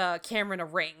Cameron a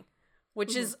ring,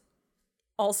 which is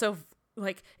also,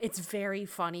 like, it's very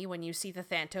funny when you see the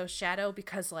Thantos shadow,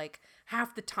 because, like,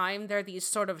 half the time they're these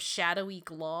sort of shadowy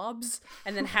globs,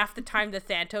 and then half the time the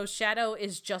Thantos shadow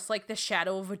is just like the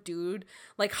shadow of a dude,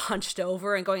 like, hunched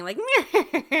over and going like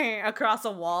across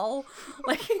a wall.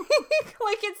 Like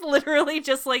it's literally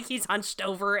just like he's hunched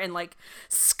over and like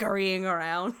scurrying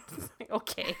around.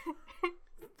 Okay.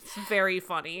 It's very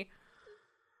funny.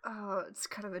 Oh, it's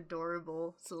kind of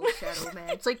adorable. It's a little shadow man.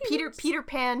 It's like Peter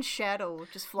Pan's shadow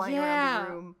just flying around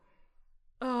the room.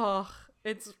 Oh,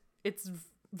 it's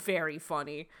very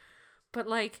funny. But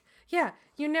like, yeah,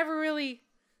 you never really,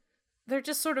 they're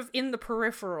just sort of in the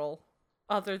peripheral,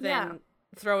 other than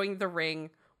throwing the ring,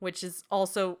 which is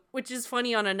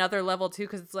funny on another level too,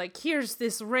 because it's like, here's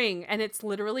this ring, and it's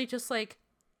literally just like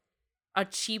a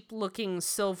cheap looking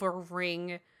silver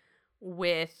ring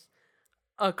with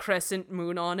a crescent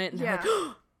moon on it, and they're like,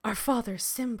 oh, our father's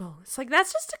symbol. It's like,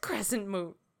 that's just a crescent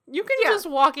moon. You can just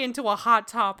walk into a Hot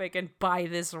Topic and buy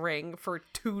this ring for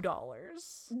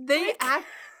 $2. They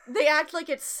act like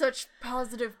it's such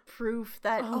positive proof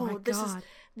that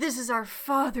this is our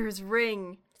father's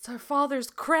ring. It's our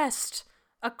father's crest,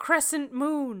 a crescent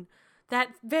moon, that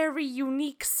very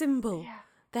unique symbol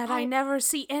that I never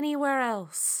see anywhere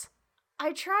else.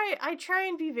 I try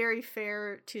and be very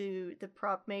fair to the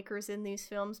prop makers in these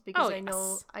films, because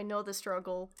I know the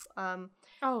struggle.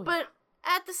 But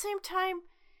at the same time,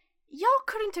 y'all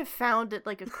couldn't have found it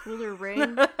like a cooler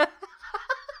ring.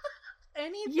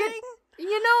 Anything?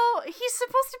 You know, he's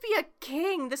supposed to be a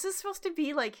king. This is supposed to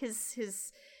be like his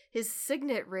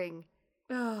signet ring.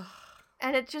 Ugh.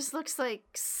 And it just looks like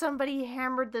somebody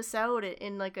hammered this out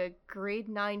in like a grade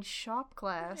 9 shop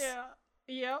class. Yeah.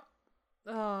 Yep.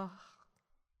 Oh,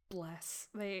 bless.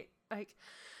 They, like,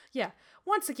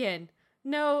 once again,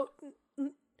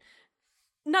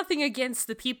 nothing against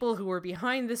the people who were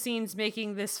behind the scenes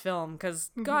making this film,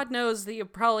 because God knows that you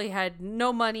probably had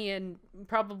no money and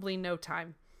probably no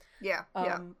time. Yeah,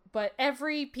 But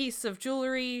every piece of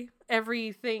jewelry,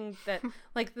 everything that,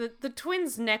 like, the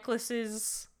twins'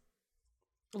 necklaces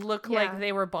look like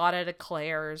they were bought at a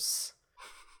Claire's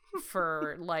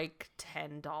for, like,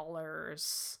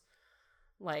 $10.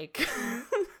 Like,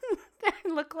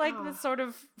 they look like this sort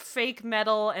of fake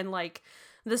metal and, like,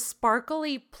 the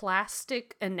sparkly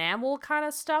plastic enamel kind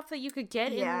of stuff that you could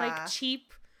get in, like,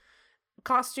 cheap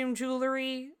costume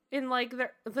jewelry in, like,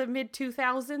 the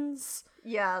mid-2000s.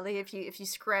 Yeah, like, if you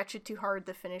scratch it too hard,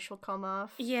 the finish will come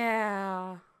off.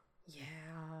 Yeah.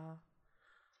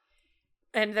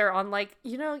 And they're on, like,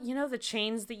 you know the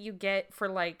chains that you get for,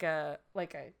 like a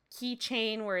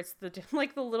keychain where it's the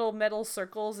little metal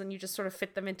circles and you just sort of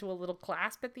fit them into a little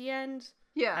clasp at the end?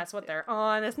 Yeah. That's what they're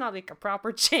on. It's not like a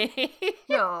proper chain.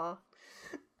 No.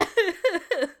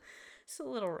 It's a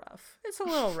little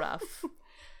rough.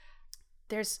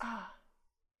 There's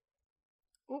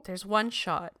one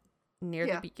shot near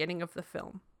the beginning of the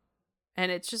film, and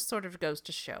it just sort of goes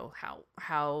to show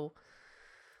how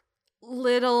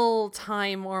little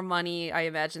time or money I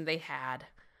imagine they had,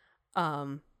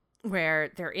 where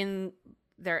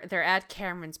they're at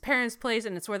Cameron's parents' place,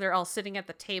 and it's where they're all sitting at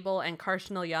the table, and Karsh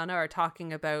and Ilyana are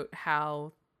talking about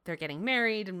how they're getting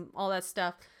married and all that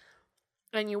stuff.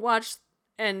 And you watch,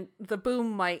 and the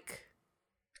boom mic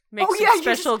makes a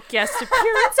special guest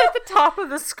appearance at the top of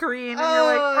the screen, and you're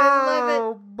like,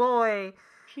 oh boy,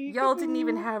 y'all didn't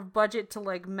even have budget to,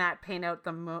 like, matte paint out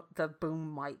the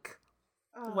boom mic.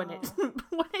 when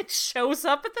it shows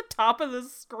up at the top of the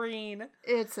screen.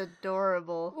 It's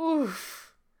adorable.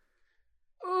 Oof.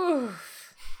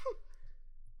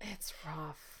 It's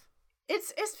rough.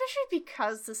 It's especially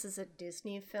because this is a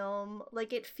Disney film.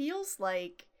 Like, it feels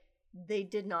like they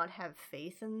did not have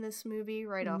faith in this movie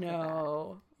right off the bat.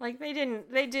 No. Like, they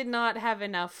did not have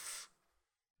enough.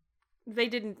 They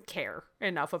didn't care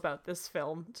enough about this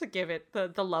film to give it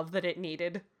the love that it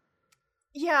needed.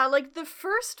 Yeah, like, the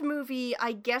first movie,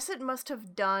 I guess it must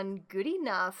have done good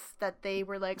enough that they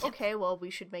were like, okay, well, we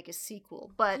should make a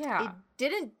sequel. But it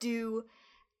didn't do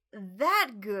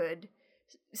that good,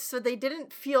 so they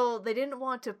didn't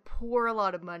want to pour a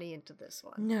lot of money into this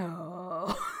one.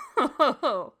 No.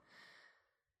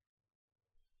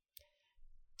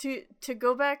 To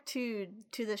go back to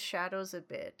the shadows a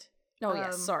bit. Oh,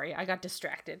 yes, sorry, I got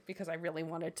distracted because I really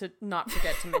wanted to not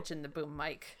forget to mention the boom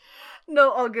mic.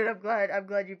 No, all good. I'm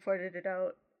glad you pointed it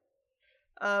out.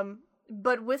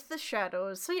 But with the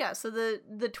shadows, so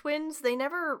the twins, they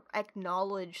never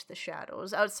acknowledge the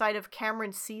shadows outside of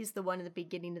Cameron sees the one in the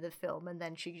beginning of the film, and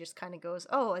then she just kind of goes,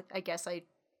 "Oh, I guess I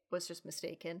was just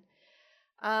mistaken."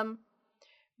 But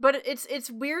it's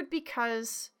weird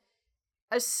because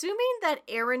assuming that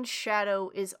Aaron's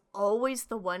shadow is always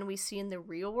the one we see in the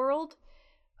real world,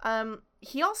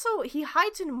 he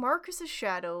hides in Marcus's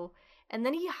shadow, and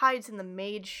then he hides in the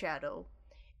maid's shadow,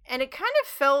 and it kind of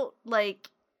felt like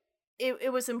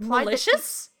it was implied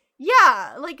malicious.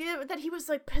 That he was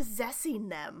like possessing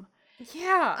them.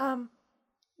 Yeah.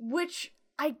 Which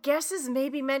I guess is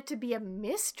maybe meant to be a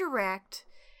misdirect,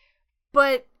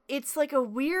 but it's like a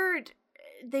weird.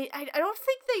 I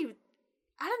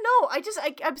don't know.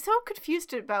 I'm so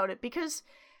confused about it because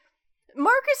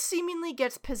Marcus seemingly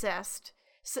gets possessed,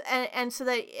 and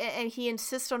he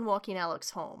insists on walking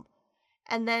Alex home,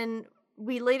 and then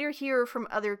we later hear from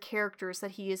other characters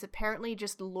that he is apparently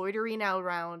just loitering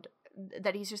around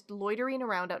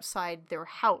outside their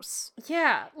house.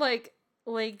 Yeah, like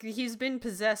he's been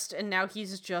possessed and now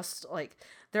he's just like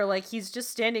he's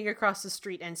just standing across the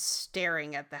street and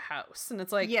staring at the house, and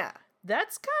it's like, yeah,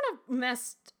 that's kind of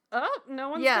messed up. No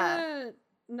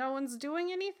one's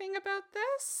doing anything about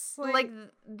this. Like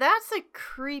that's a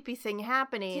creepy thing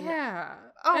happening. Yeah.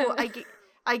 Oh,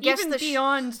 I guess even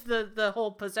beyond the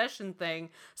whole possession thing,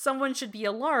 someone should be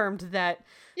alarmed that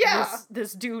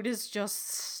this dude is just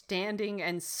standing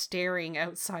and staring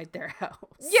outside their house.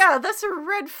 Yeah, that's a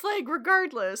red flag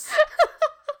regardless.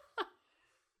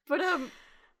 But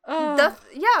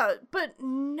but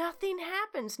nothing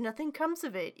happens. Nothing comes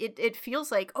of it. It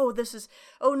feels like, this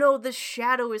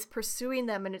shadow is pursuing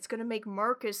them, and it's going to make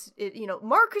Marcus.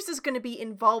 Marcus is going to be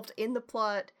involved in the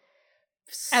plot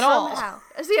somehow.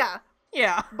 Yeah.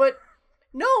 Yeah. But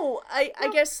no, I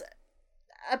guess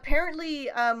apparently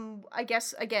I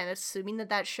guess again, assuming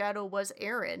that shadow was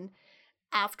Aaron,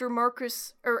 after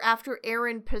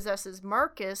Aaron possesses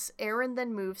Marcus, Aaron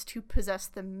then moves to possess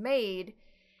the maid,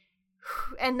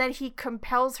 and then he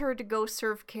compels her to go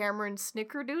serve Cameron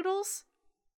snickerdoodles.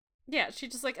 Yeah, she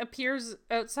just appears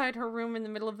outside her room in the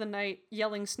middle of the night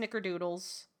yelling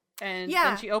snickerdoodles, and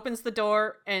then she opens the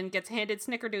door and gets handed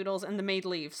snickerdoodles, and the maid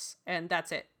leaves, and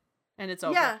that's it. And it's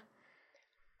over. Yeah.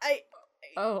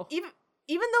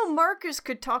 Even though Marcus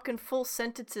could talk in full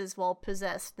sentences while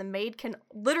possessed, the maid can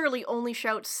literally only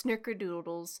shout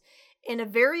snickerdoodles in a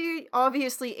very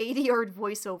obviously ADR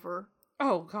voiceover.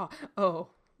 Oh god. Oh.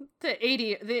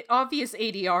 The obvious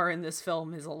ADR in this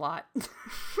film is a lot.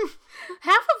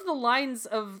 Half of the lines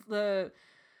of the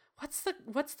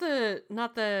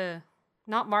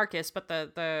not Marcus, but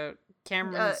the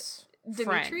Cameron's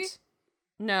Dimitri? friend.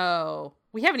 No.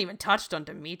 We haven't even touched on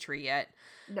Dimitri yet.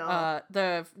 No.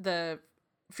 The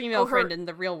female friend in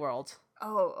the real world.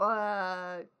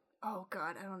 Oh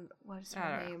god, what's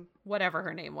her name? Whatever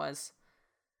her name was.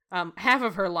 Half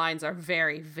of her lines are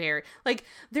very, very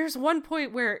there's one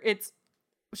point where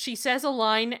she says a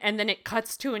line and then it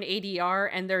cuts to an ADR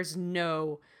and there's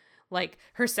no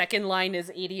her second line is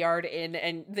ADR'd in,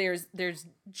 and there's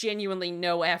genuinely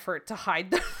no effort to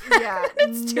hide them. Yeah,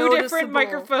 it's two different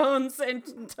microphones and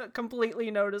completely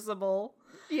noticeable.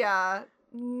 Yeah,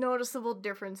 noticeable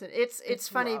difference. It's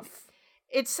funny. Rough.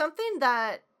 It's something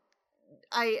that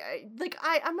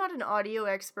I'm not an audio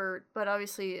expert, but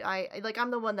obviously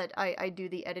I'm the one that I do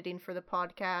the editing for the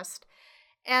podcast,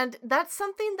 and that's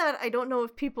something that I don't know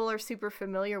if people are super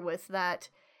familiar with, that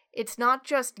it's not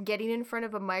just getting in front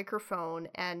of a microphone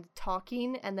and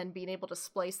talking and then being able to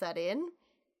splice that in.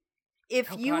 If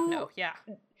you've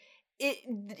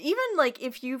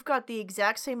got the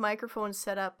exact same microphone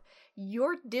set up,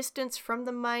 your distance from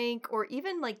the mic, or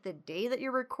even like the day that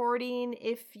you're recording,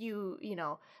 if you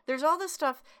know, there's all this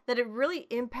stuff that it really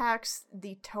impacts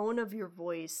the tone of your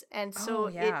voice. And so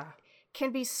it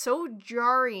can be so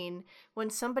jarring when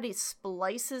somebody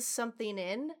splices something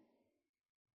in.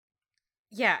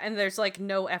 Yeah, and there's like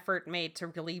no effort made to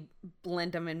really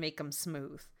blend them and make them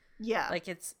smooth. Yeah. Like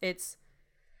it's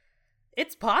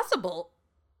possible.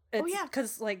 Oh yeah,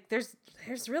 because like there's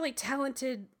really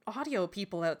talented audio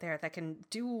people out there that can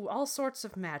do all sorts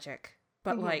of magic,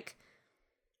 but like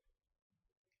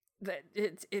that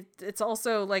it's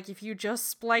also like if you just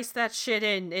splice that shit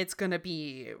in, it's gonna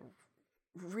be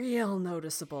real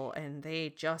noticeable, and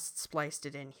they just spliced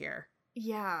it in here.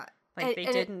 Yeah, like they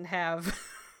didn't have.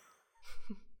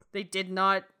 They did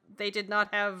not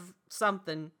have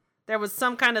something. There was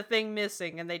some kind of thing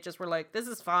missing, and they just were like, "This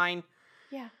is fine."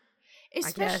 Yeah.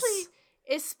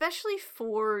 Especially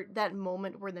for that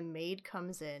moment where the maid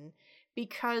comes in,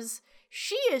 because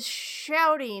she is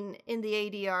shouting in the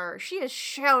ADR. She is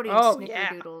shouting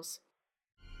Snickerdoodles.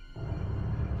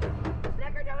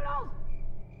 Snickerdoodles!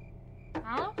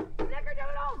 Huh?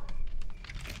 Snickerdoodles!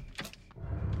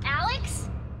 Alex?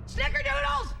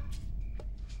 Snickerdoodles!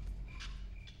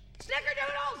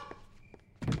 Snickerdoodles!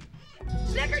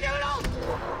 Snickerdoodles!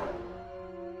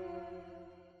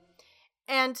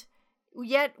 And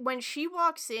yet, when she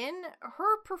walks in,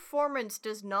 her performance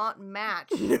does not match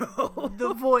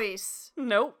the voice.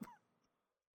 Nope.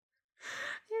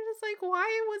 You're just like,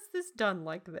 why was this done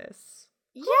like this?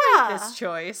 Yeah. Who made this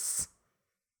choice?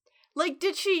 Like,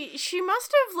 did she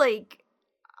must have, like,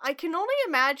 I can only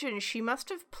imagine she must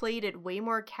have played it way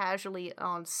more casually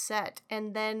on set.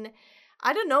 And then,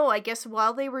 I don't know, I guess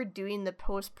while they were doing the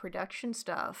post-production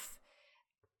stuff,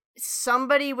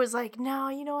 somebody was like, no,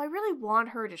 you know, I really want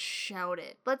her to shout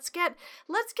it. Let's get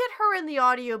her in the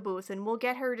audio booth and we'll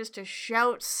get her just to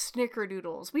shout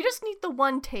Snickerdoodles. We just need the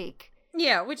one take.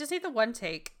 Yeah, we just need the one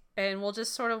take, and we'll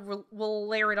just sort of we'll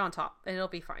layer it on top, and it'll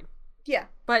be fine. Yeah.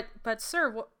 But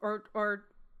sir, or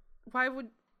why would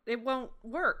it won't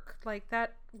work? Like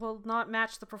that will not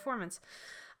match the performance.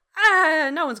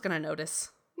 No one's gonna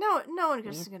notice. No one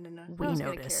is gonna know. We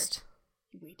noticed.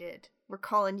 We did. We're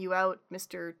calling you out,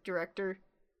 Mr. Director.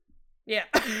 Yeah.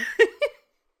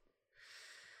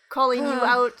 Calling you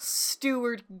out,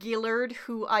 Stuart Gillard,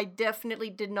 who I definitely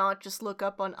did not just look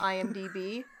up on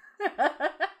IMDb.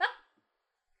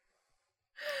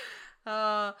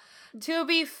 To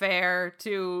be fair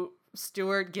to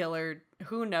Stuart Gillard,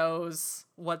 who knows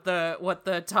what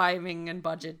the timing and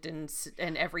budget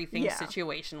and everything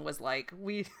situation was like.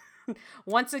 We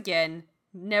once again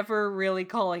never really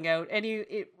calling out any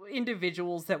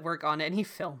individuals that work on any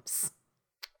films.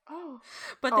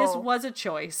 But this was a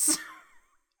choice.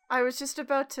 I was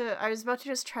about to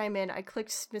just chime in. I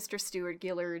clicked Mr. Stuart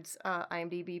Gillard's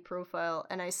IMDb profile,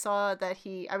 and I saw that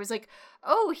I was like,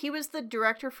 oh, he was the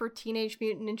director for Teenage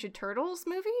Mutant Ninja Turtles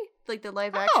movie, like the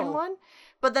live action one.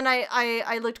 But then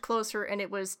I looked closer, and it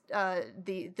was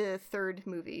the third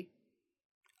movie.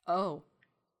 Oh,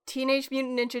 Teenage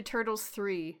Mutant Ninja Turtles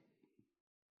 3.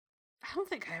 I don't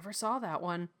think I ever saw that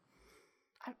one.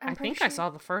 I think I saw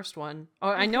the first one.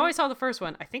 Oh, I know I saw the first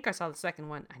one. I think I saw the second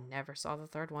one. I never saw the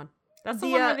third one. That's the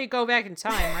one where they go back in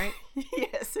time, right?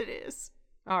 Yes, it is.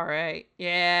 All right.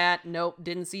 Yeah, nope,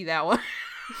 didn't see that one.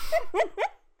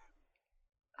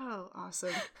 Oh,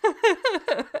 awesome.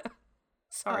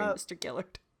 Sorry, Mr.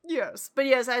 Gillard. Yes, but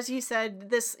yes, as you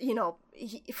said, this,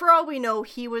 for all we know,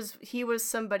 he was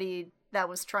somebody that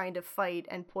was trying to fight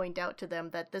and point out to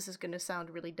them that this is going to sound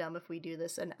really dumb if we do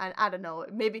this. And I don't know,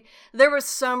 maybe there was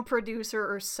some producer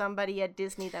or somebody at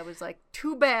Disney that was like,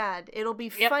 too bad. It'll be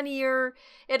funnier.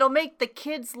 It'll make the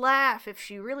kids laugh if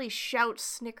she really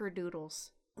shouts Snickerdoodles.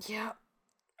 Yeah.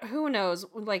 Who knows?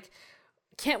 Like,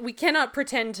 we cannot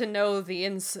pretend to know the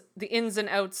ins and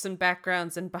outs and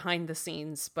backgrounds and behind the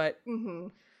scenes, but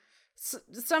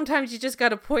sometimes you just got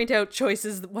to point out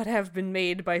choices that have been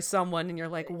made by someone, and you're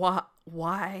like,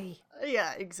 why?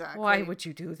 Yeah, exactly. Why would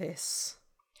you do this?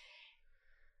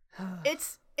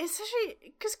 It's especially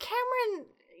because Cameron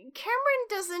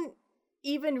doesn't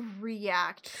even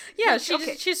react. Yeah,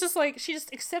 she's just like, she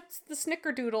just accepts the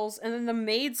Snickerdoodles, and then the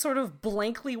maid sort of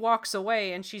blankly walks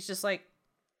away, and she's just like,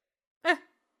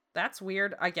 that's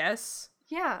weird, I guess.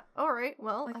 Yeah, all right,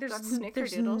 well, like, I've got Snickerdoodles.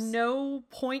 There's no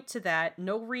point to that,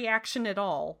 no reaction at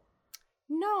all.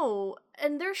 No,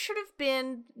 and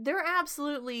there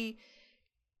absolutely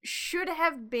should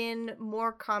have been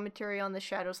more commentary on the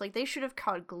shadows. Like, they should have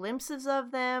caught glimpses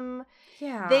of them.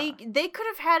 Yeah. They could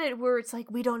have had it where it's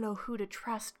like, we don't know who to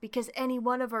trust because any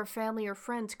one of our family or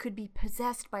friends could be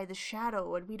possessed by the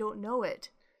shadow and we don't know it.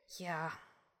 Yeah.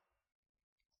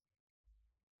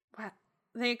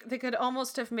 They could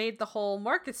almost have made the whole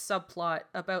Marcus subplot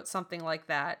about something like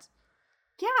that.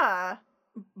 Yeah.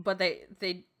 But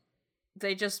they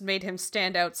just made him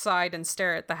stand outside and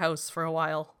stare at the house for a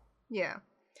while. Yeah.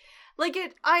 Like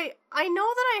I know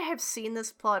that I have seen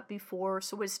this plot before,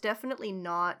 so it's definitely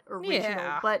not original,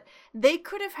 Yeah. but they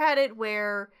could have had it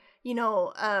where,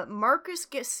 Marcus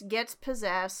gets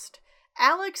possessed,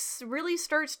 Alex really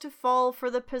starts to fall for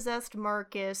the possessed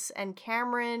Marcus, and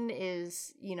Cameron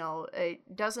is,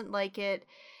 doesn't like it.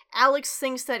 Alex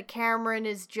thinks that Cameron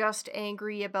is just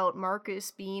angry about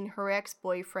Marcus being her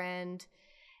ex-boyfriend,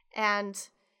 and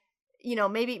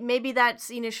maybe that's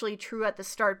initially true at the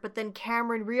start, but then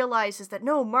Cameron realizes that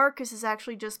no, Marcus is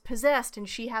actually just possessed, and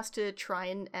she has to try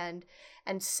and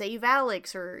save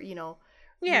Alex, or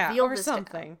reveal or this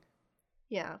something.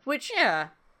 Which Yeah.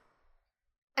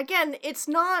 again, it's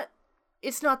not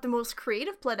the most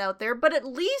creative plot out there, but at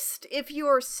least if you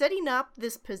are setting up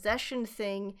this possession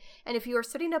thing, and if you are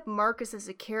setting up Marcus as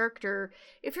a character,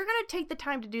 if you're gonna take the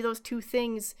time to do those two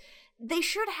things, they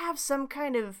should have some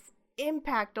kind of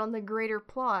impact on the greater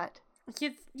plot.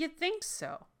 You'd think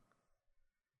so.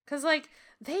 'Cause,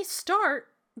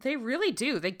 they really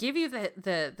do. They give you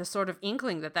the sort of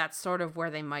inkling that that's sort of where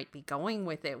they might be going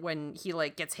with it when he,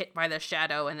 gets hit by the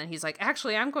shadow, and then he's like,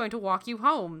 actually, I'm going to walk you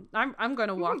home. I'm going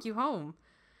to walk you home.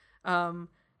 And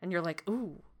you're like,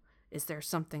 ooh, is there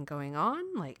something going on?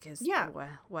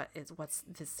 What's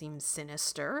this seems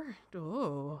sinister?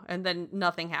 Ooh. And then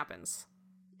nothing happens.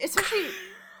 Especially,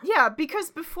 yeah,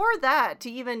 because before that,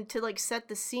 to set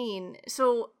the scene,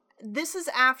 so this is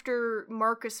after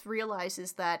Marcus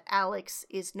realizes that Alex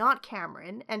is not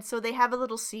Cameron, and so they have a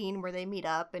little scene where they meet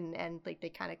up and they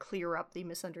kind of clear up the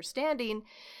misunderstanding,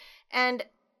 and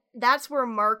that's where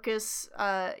Marcus,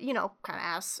 kind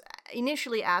of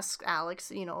initially asks Alex,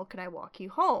 can I walk you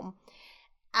home?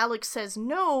 Alex says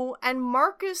no, and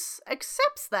Marcus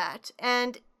accepts that,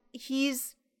 and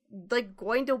he's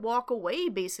going to walk away,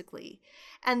 basically.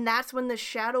 And that's when the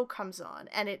shadow comes on,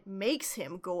 and it makes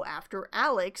him go after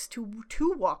Alex to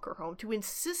walk her home, to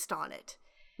insist on it.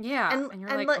 Yeah, and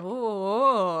you're like,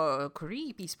 oh,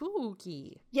 creepy,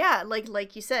 spooky. Yeah,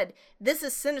 like you said, this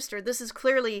is sinister. This is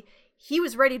clearly, he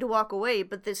was ready to walk away,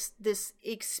 but this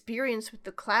experience with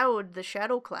the cloud, the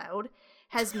shadow cloud,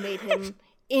 has made him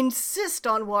insist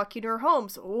on walking her home.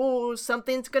 So,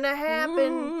 something's gonna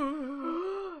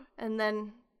happen. And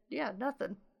then, yeah,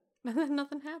 nothing. And then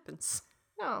nothing happens.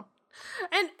 No.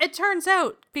 And it turns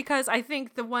out, because I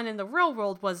think the one in the real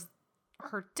world was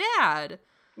her dad,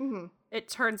 it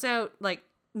turns out,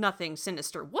 nothing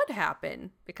sinister would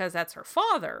happen, because that's her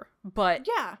father. But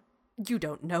yeah, you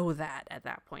don't know that at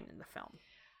that point in the film.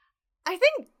 I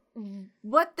think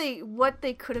what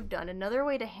they could have done, another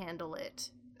way to handle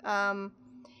it,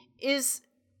 is,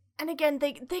 and again,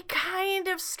 they kind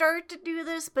of start to do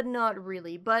this, but not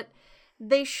really, but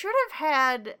they should have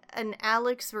had an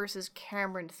Alex versus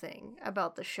Cameron thing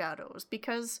about the shadows,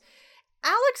 because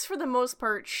Alex, for the most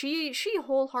part, she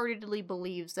wholeheartedly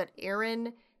believes that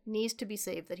Aaron needs to be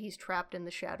saved, that he's trapped in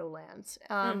the Shadowlands.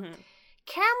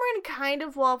 Cameron kind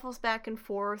of waffles back and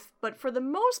forth, but for the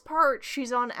most part,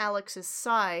 she's on Alex's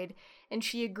side, and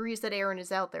she agrees that Aaron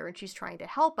is out there, and she's trying to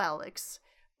help Alex.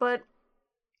 But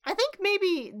I think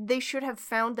maybe they should have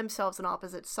found themselves on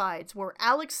opposite sides, where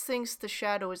Alex thinks the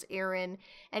shadow is Aaron,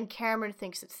 and Cameron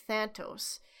thinks it's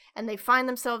Thanatos. And they find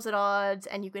themselves at odds,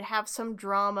 and you could have some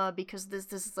drama, because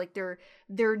this is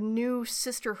their new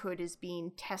sisterhood is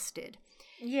being tested.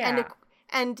 Yeah.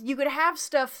 And you could have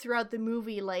stuff throughout the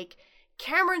movie, like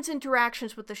Cameron's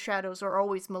interactions with the shadows are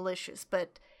always malicious,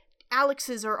 but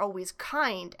Alex's are always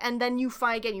kind. And then you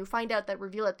find out that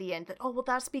reveal at the end that, oh, well,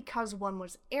 that's because one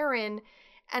was Aaron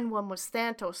and one was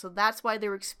Thanatos, so that's why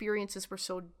their experiences were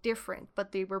so different,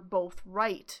 but they were both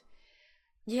right.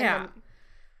 Yeah.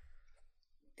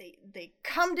 They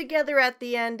come together at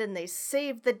the end, and they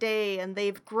save the day, and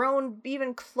they've grown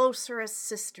even closer as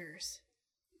sisters.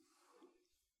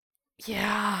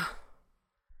 Yeah.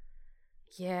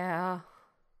 Yeah.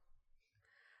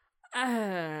 I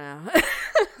don't know.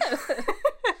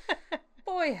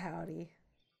 Boy, howdy.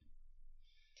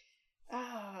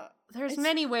 There's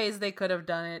many ways they could have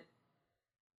done it.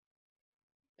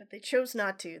 But they chose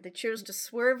not to. They chose to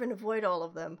swerve and avoid all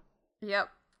of them. Yep.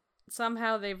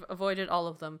 Somehow they've avoided all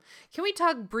of them. Can we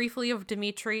talk briefly of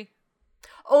Dimitri?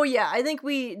 Oh yeah, I think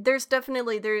there's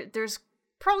definitely there's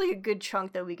probably a good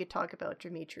chunk that we could talk about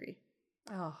Dimitri.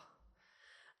 Oh.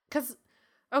 'Cause,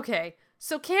 okay,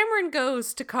 so Cameron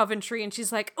goes to Coventry and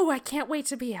she's like, oh, I can't wait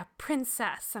to be a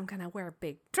princess. I'm gonna wear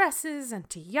big dresses and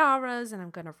tiaras, and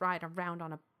I'm gonna ride around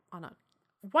on a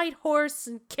white horse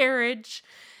and carriage.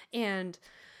 And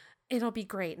it'll be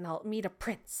great, and I'll meet a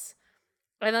prince.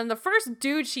 And then the first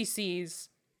dude she sees,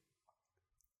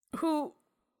 who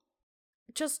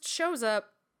just shows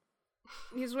up,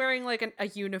 he's wearing like a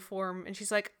uniform, and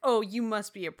she's like, "Oh, you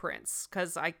must be a prince,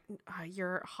 because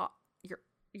you're hot.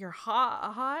 You're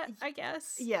hot, I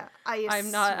guess." Yeah,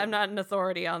 I'm not an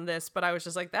authority on this, but I was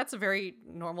just like, that's a very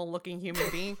normal looking human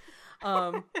being.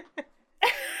 I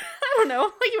don't know,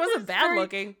 like he wasn't bad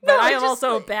looking, but I am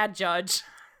also a bad judge.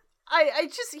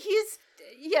 He's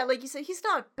like you said, he's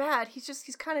not bad. He's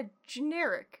kind of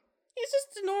generic. He's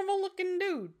just a normal looking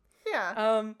dude.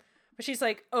 Yeah. But she's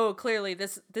like, oh, clearly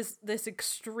this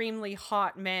extremely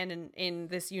hot man in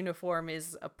this uniform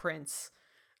is a prince.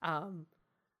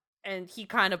 And he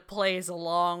kind of plays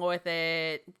along with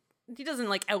it. He doesn't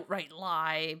like outright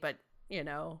lie, but you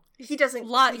know, he doesn't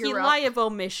lie of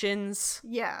omissions.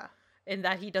 Yeah. In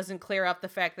that he doesn't clear up the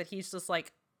fact that he's just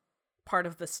like part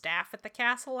of the staff at the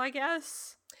castle, I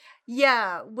guess.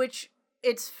 Yeah, which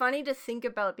it's funny to think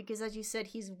about because as you said,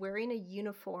 he's wearing a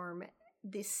uniform,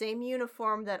 the same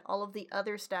uniform that all of the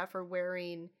other staff are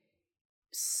wearing.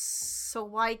 So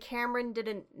why Cameron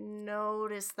didn't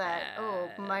notice that?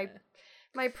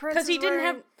 My prince, because he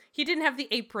didn't have the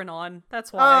apron on.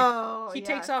 That's why. Oh, he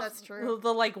takes off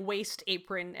the like waist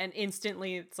apron, and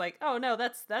instantly it's like, oh no,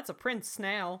 that's a prince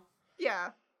now. Yeah,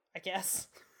 I guess.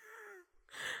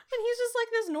 And he's just like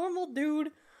this normal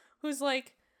dude who's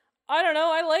like, I don't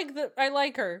know, I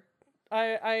like her.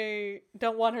 I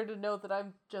don't want her to know that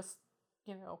I'm just,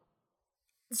 you know,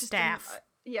 staff.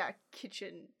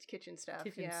 Kitchen staff.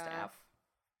 Kitchen staff.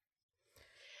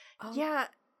 Yeah,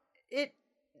 it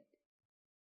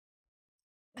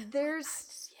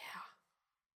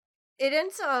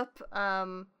ends up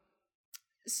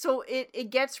so it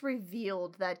gets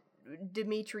revealed that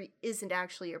Dimitri isn't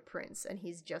actually a prince and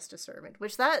he's just a servant,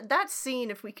 which that scene,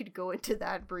 if we could go into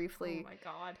that briefly. Oh my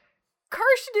god.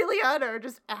 Karsh and Ileana are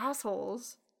just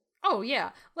assholes. Oh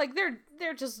yeah, like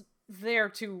they're just there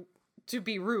to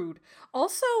be rude.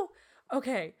 Also,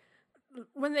 okay,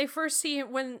 when they first see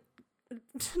him, when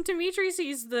Dimitri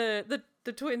sees the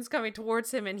twins coming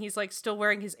towards him, and he's like still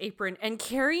wearing his apron and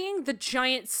carrying the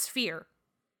giant sphere.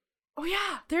 Oh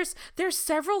yeah, there's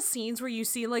several scenes where you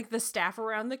see like the staff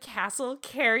around the castle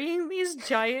carrying these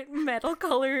giant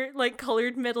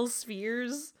colored metal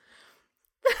spheres.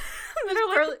 that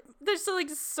are like there's like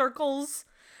circles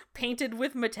painted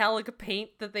with metallic paint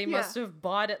that they must have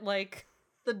bought at like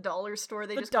the dollar store.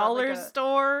 They just dollar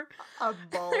store. A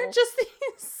ball. They're just these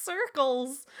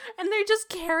circles, and they just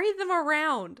carry them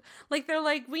around. Like they're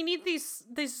like, we need these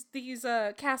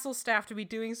castle staff to be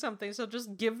doing something, so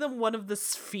just give them one of the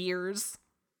spheres.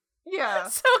 Yeah.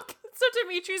 So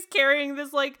Dimitri's carrying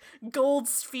this like gold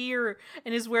sphere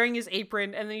and is wearing his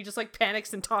apron, and then he just like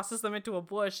panics and tosses them into a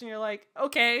bush, and you're like,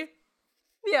 okay.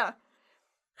 Yeah.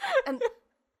 And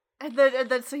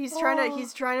then so he's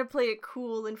trying to play it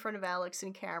cool in front of Alex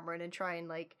and Cameron and try and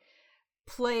like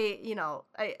play, you know,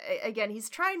 again,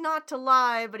 he's trying not to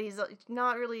lie, but he's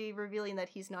not really revealing that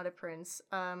he's not a prince.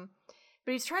 But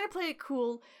he's trying to play it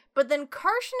cool. But then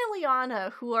Karsh and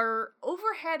Ileana, who are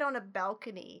overhead on a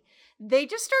balcony, they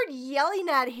just start yelling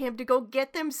at him to go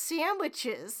get them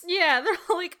sandwiches. Yeah, they're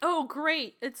like, "Oh,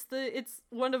 great! It's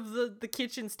one of the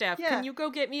kitchen staff. Yeah. Can you go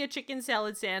get me a chicken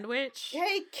salad sandwich?"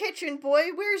 Hey, kitchen boy,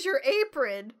 where's your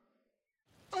apron?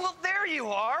 Well, there you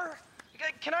are.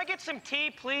 Can I get some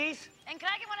tea, please? And can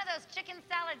I get one of those chicken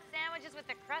salad sandwiches with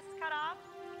the crust cut off?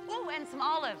 Ooh, and some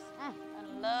olives. I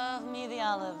love me the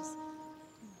olives.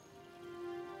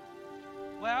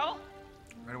 Well?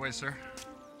 Right away, sir.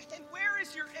 And where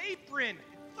is your apron?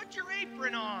 Put your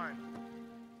apron on.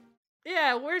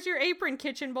 Yeah, where's your apron,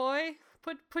 kitchen boy?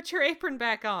 Put your apron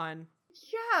back on.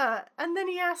 Yeah, and then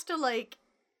he has to like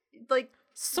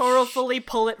sorrowfully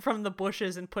pull it from the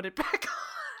bushes and put it back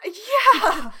on.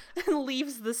 Yeah, and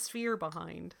leaves the sphere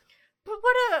behind. But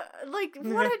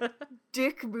what a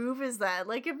dick move is that?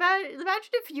 Like, imagine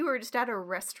if you were just at a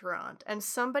restaurant and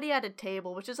somebody at a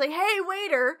table was just like, "Hey,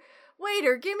 waiter,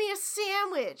 give me a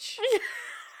sandwich."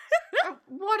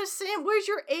 What a sandwich? Where's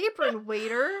your apron,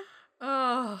 waiter?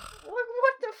 Oh,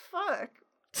 what the fuck?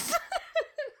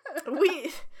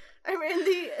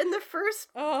 In the first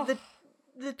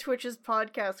the Twitches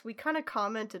podcast, we kind of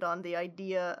commented on the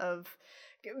idea of,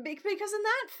 because in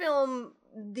that film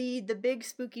the big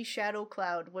spooky shadow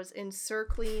cloud was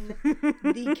encircling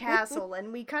the castle,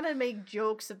 and we kind of make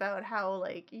jokes about how,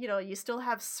 like, you know, you still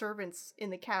have servants in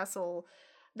the castle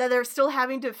that they're still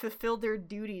having to fulfill their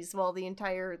duties while the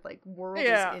entire like world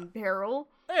is in peril.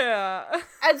 Yeah.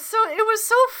 And so it was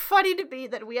so funny to me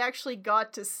that we actually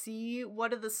got to see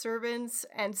one of the servants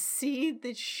and see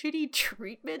the shitty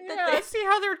treatment that they see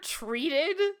how they're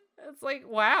treated. It's like,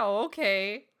 wow,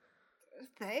 okay.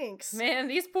 Thanks. Man,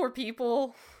 these poor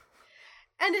people.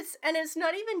 And it's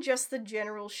not even just the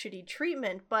general shitty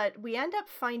treatment, but we end up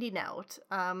finding out.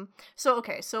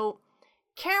 So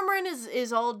Cameron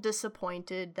is all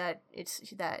disappointed that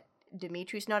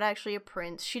Dimitri's not actually a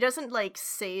prince. She doesn't like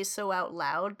say so out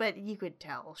loud, but you could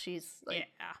tell she's like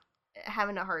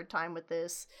having a hard time with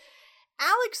this.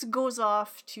 Alex goes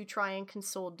off to try and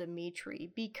console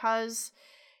Dimitri because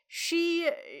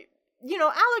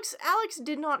Alex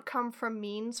did not come from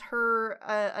means. Her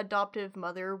adoptive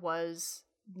mother was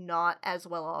not as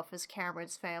well off as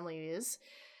Cameron's family is.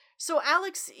 So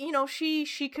Alex,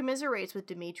 she commiserates with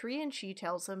Dimitri, and she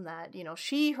tells him that,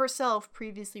 she herself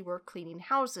previously worked cleaning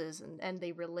houses, and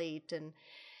they relate,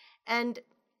 and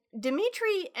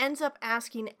Dimitri ends up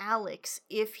asking Alex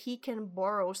if he can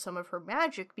borrow some of her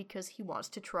magic because he wants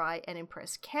to try and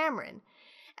impress Cameron.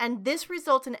 And this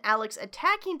results in Alex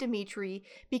attacking Dimitri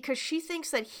because she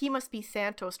thinks that he must be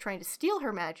Thanatos trying to steal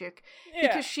her magic,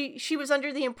 because she was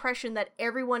under the impression that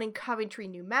everyone in Coventry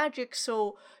knew magic,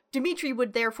 so Dimitri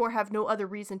would therefore have no other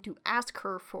reason to ask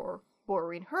her for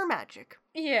borrowing her magic.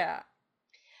 Yeah.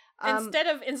 Instead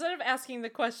of asking the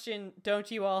question, don't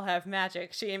you all have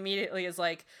magic, she immediately is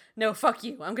like, no, fuck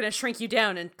you. I'm gonna shrink you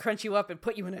down and crunch you up and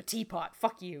put you in a teapot.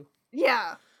 Fuck you.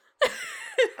 Yeah.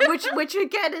 which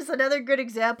again is another good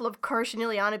example of Karsh and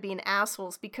Ileana being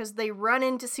assholes, because they run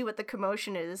in to see what the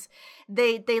commotion is.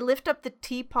 They lift up the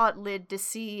teapot lid to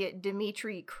see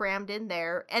Dimitri crammed in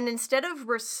there, and instead of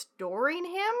restoring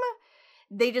him,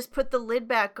 they just put the lid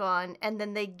back on, and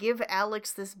then they give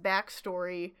Alex this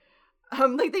backstory.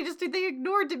 They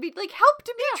ignore Dimitri. Like, help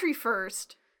Dimitri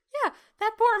first. Yeah,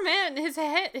 that poor man,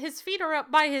 his feet are up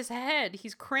by his head.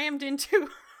 He's crammed into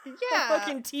a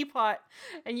fucking teapot,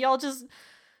 and y'all just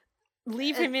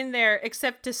leave him in there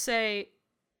except to say,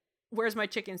 where's my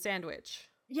chicken sandwich?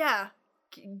 Yeah,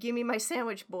 give me my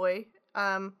sandwich, boy.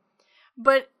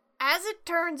 But as it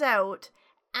turns out,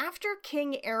 after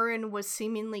King Aaron was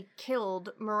seemingly killed,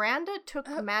 Miranda took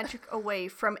magic away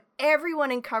from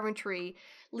everyone in Coventry,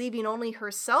 leaving only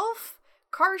herself,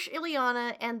 Karsh,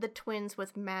 Ileana, and the twins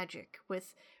with magic,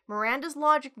 with Miranda's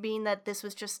logic being that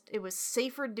it was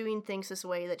safer doing things this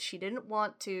way, that she didn't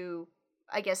want to,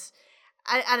 I guess,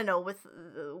 I don't know,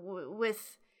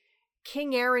 with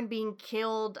King Aaron being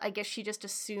killed, I guess she just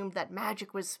assumed that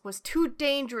magic was too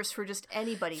dangerous for just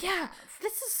anybody to have.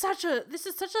 This is such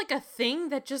like a thing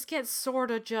that just gets sort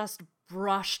of just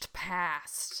brushed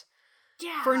past.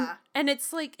 Yeah. And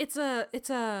it's like it's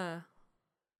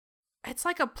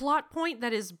like a plot point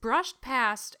that is brushed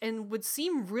past and would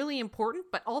seem really important,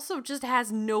 but also just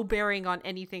has no bearing on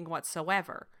anything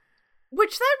whatsoever.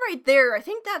 Which that right there, I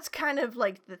think that's kind of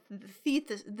like the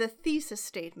thesis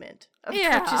statement of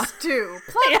Twitches 2.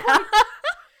 Plot point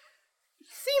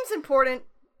seems important,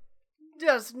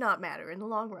 does not matter in the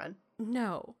long run.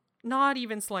 No, not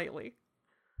even slightly.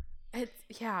 I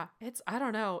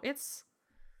don't know. It's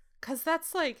because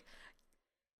that's like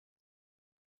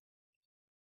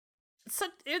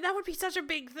that would be such a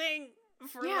big thing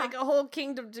for like a whole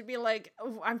kingdom to be like,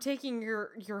 oh, I'm taking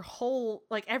your whole,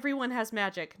 like, everyone has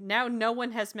magic now, no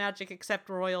one has magic except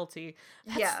royalty.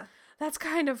 That's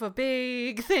kind of a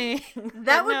big thing.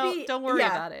 Don't worry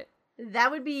about it.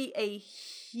 That would be a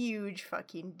huge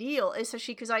fucking deal,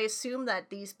 especially because I assume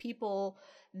that these people,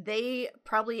 they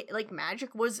probably, like,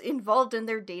 magic was involved in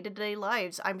their day-to-day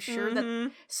lives. I'm sure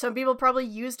that some people probably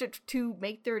used it to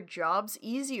make their jobs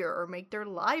easier or make their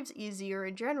lives easier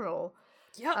in general.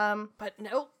 Yeah, but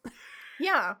no.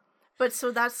 Yeah, but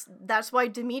so that's why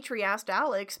Dimitri asked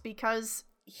Alex, because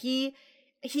he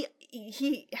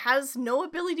has no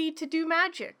ability to do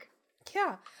magic.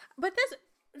 Yeah, but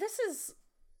this is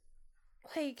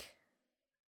like,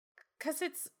 because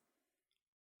it's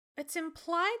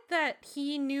implied that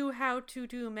he knew how to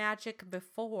do magic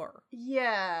before.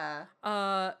 Yeah.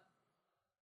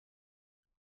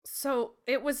 So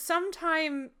it was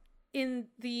sometime in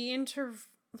the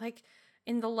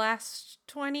in the last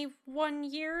 21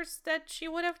 years that she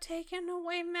would have taken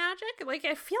away magic. Like,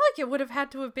 I feel like it would have had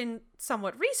to have been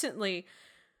somewhat recently,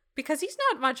 because he's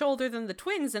not much older than the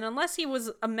twins, and unless he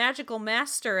was a magical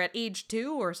master at age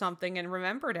 2 or something and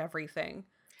remembered everything.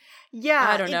 Yeah,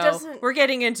 I don't know. We're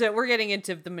getting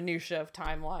into the minutia of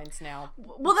timelines now.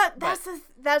 Well,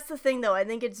 that's the thing, though. I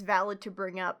think it's valid to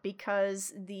bring up,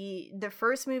 because the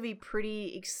first movie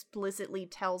pretty explicitly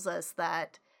tells us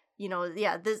that,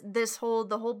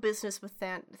 the whole business with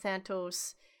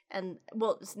Thantos, and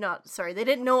well, it's not, sorry, they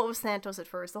didn't know it was Thantos at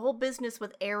first. The whole business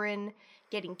with Eren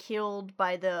getting killed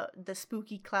by the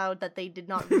spooky cloud that they did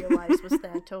not realize was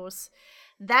Thantos.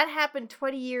 That happened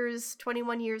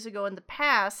 21 years ago in the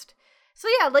past. So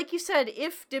yeah, like you said,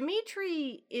 if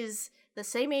Dimitri is the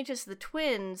same age as the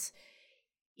twins,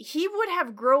 he would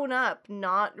have grown up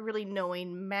not really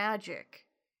knowing magic.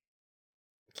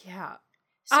 Yeah.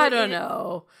 So I don't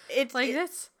know. It's like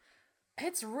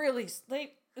it's really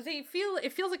it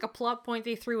feels like a plot point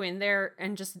they threw in there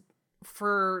and just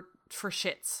for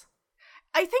shits.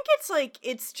 I think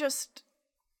it's just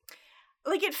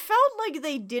like it felt like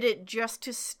they did it just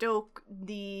to stoke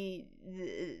the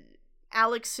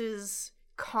Alex's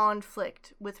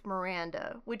conflict with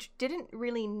Miranda, which didn't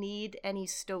really need any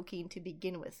stoking to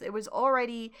begin with. It was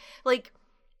already like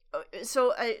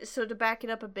so to back it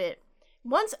up a bit.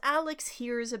 Once Alex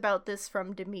hears about this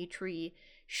from Dimitri,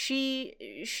 she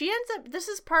ends up, this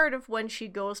is part of when she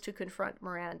goes to confront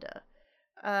Miranda.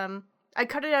 I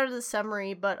cut it out of the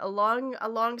summary, but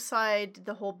alongside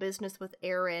the whole business with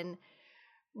Eren,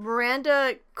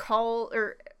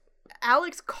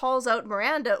 Alex calls out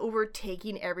Miranda over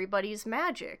taking everybody's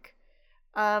magic.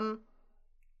 It's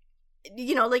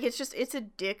a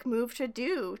dick move to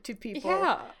do to people.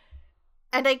 Yeah.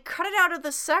 And I cut it out of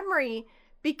the summary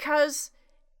because,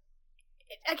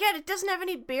 again, it doesn't have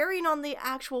any bearing on the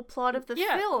actual plot of the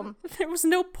film. There was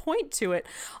no point to it.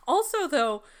 Also,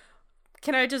 though,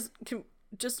 can I just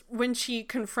when she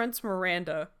confronts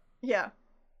Miranda,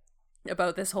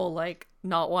 about this whole like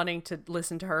not wanting to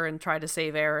listen to her and try to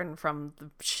save Eren from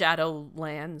the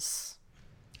Shadowlands.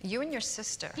 You and your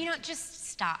sister. You know,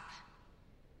 just stop.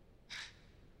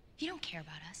 You don't care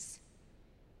about us.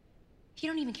 You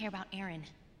don't even care about Eren.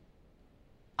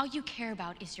 All you care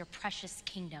about is your precious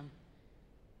kingdom.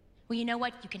 Well, you know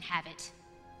what? You can have it.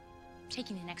 I'm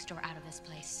taking the next door out of this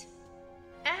place.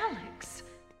 Alex!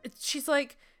 She's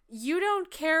like, you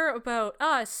don't care about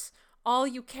us. All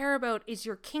you care about is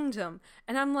your kingdom.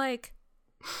 And I'm like,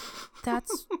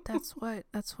 that's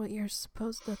what you're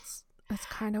supposed. That's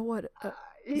kind of what the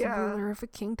ruler of a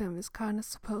kingdom is kind of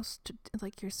supposed to,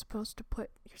 like. You're supposed to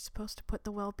put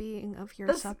the well-being of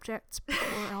your subjects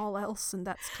before all else, and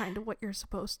that's kind of what you're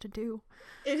supposed to do.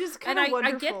 It is kind of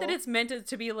wonderful. I get that it's meant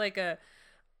to be like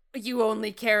you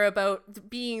only care about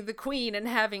being the queen and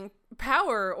having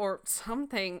power or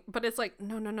something, but it's like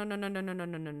no,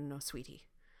 sweetie.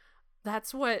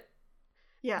 That's what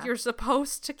you're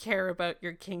supposed to care about,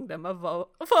 your kingdom of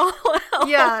all else.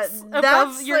 Yeah,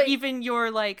 above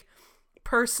your like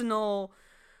personal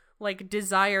like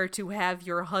desire to have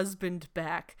your husband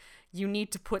back. You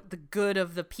need to put the good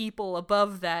of the people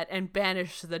above that and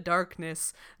banish the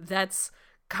darkness. That's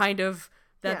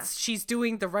she's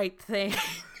doing the right thing.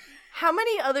 How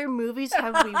many other movies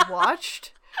have we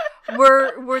watched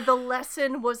where the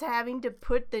lesson was having to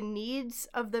put the needs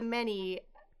of the many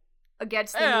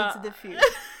against the needs of the few?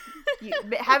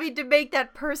 Having to make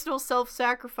that personal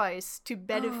self-sacrifice to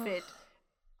benefit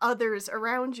others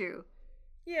around you.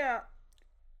 Yeah.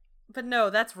 But no,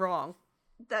 that's wrong.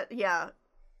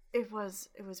 It was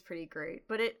pretty great,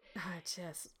 but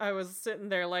I was sitting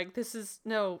there like, this is,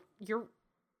 no, you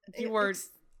are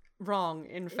wrong,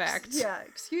 in fact.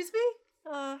 Excuse me?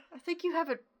 I think you have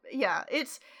it.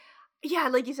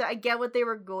 Like you said, I get what they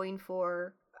were going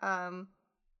for. Again,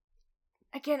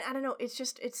 I don't know, it's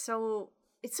so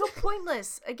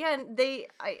pointless. Again,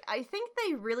 I think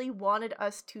they really wanted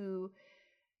us to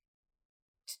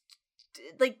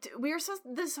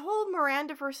this whole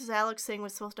Miranda versus Alex thing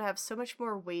was supposed to have so much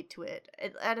more weight to it.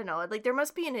 I don't know, like there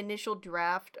must be an initial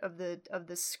draft of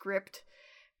the script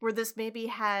where this maybe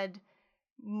had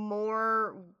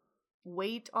more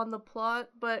weight on the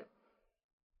plot, but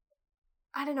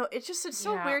I don't know, it's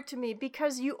so weird to me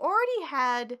because you already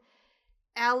had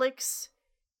Alex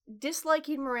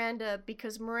disliking Miranda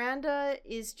because Miranda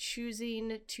is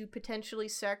choosing to potentially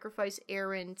sacrifice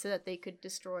Eren so that they could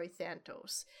destroy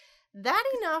Thantos. That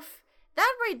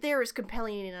right there is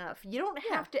compelling enough. You don't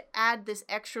have to add this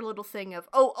extra little thing of,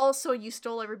 also you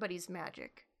stole everybody's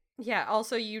magic. Yeah,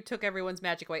 also you took everyone's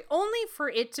magic away. Only for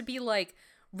it to be, like,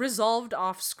 resolved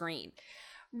off screen.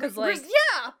 Because, like...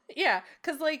 Yeah,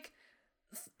 because, like,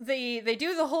 they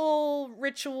do the whole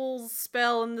ritual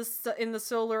spell in the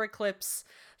solar eclipse.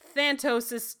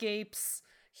 Thantos escapes.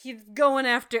 He's going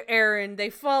after Eren. They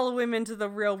follow him into the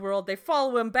real world. They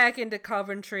follow him back into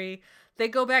Coventry. They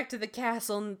go back to the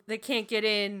castle and they can't get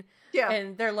in. Yeah.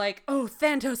 And they're like, oh,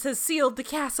 Thantos has sealed the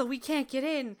castle. We can't get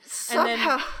in.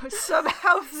 Somehow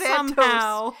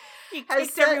Thantos he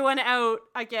kicked everyone out,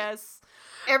 I guess.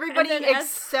 Everybody then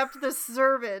except the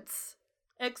servants.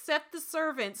 Except the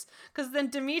servants. Because then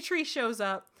Dimitri shows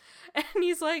up and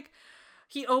he's like,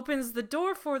 he opens the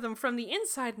door for them from the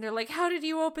inside. And they're like, how did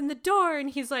you open the door? And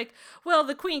he's like, well,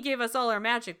 the queen gave us all our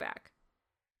magic back.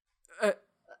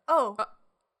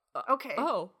 Okay.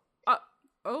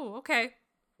 Okay.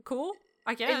 Cool.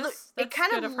 I guess. That's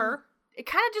good of her. It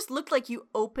kind of just looked like you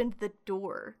opened the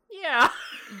door. Yeah.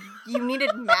 You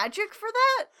needed magic for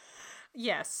that?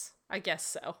 Yes, I guess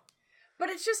so. But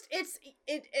it's just,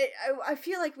 I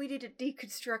feel like we need to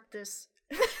deconstruct this.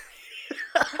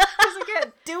 Because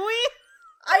again, do we?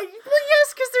 Well,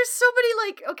 yes, because there's so many,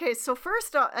 like, okay, so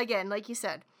first off, again, like you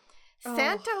said,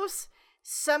 Thantos,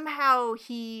 somehow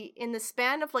he, in the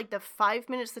span of, like, the 5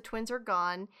 minutes the twins are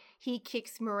gone, he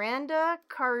kicks Miranda,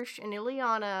 Karsh, and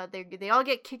Ileana. They all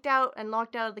get kicked out and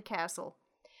locked out of the castle.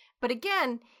 But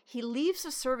again, he leaves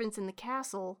the servants in the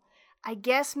castle, I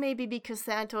guess maybe because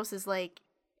Thantos is like,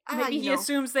 maybe he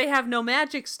assumes they have no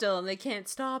magic still and they can't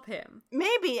stop him.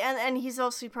 Maybe, and he's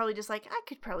also probably just like, I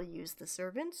could probably use the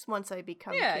servants once I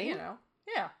become king.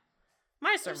 Yeah.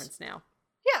 My servants now.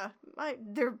 Yeah,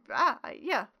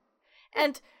 yeah.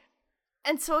 And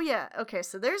so, yeah, okay,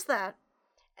 so there's that.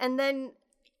 And then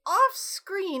off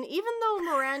screen, even though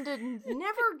Miranda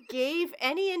never gave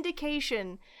any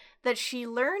indication that she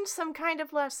learned some kind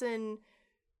of lesson,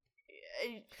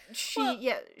 she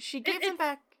gave them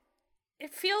back.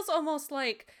 It feels almost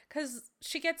like, because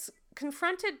she gets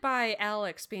confronted by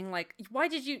Alex being like, why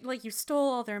did you, like, you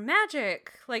stole all their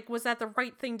magic? Like, was that the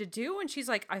right thing to do? And she's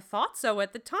like, I thought so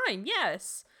at the time,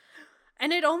 yes.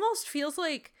 And it almost feels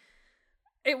like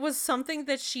it was something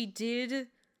that she did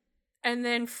and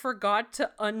then forgot to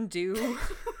undo.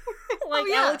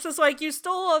 Alex was like, you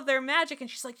stole all of their magic. And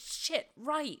she's like, shit,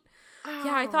 right. Oh.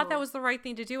 Yeah, I thought that was the right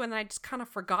thing to do. And then I just kind of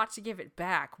forgot to give it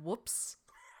back. Whoops.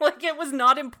 Like, it was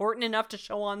not important enough to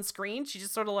show on screen. She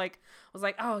just sort of like was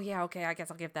like, oh yeah, okay, I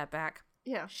guess I'll give that back.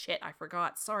 Yeah. Shit, I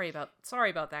forgot. Sorry about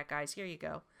that, guys. Here you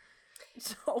go.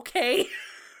 So, okay.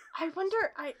 I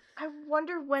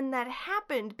wonder when that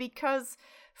happened, because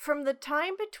from the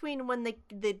time between when the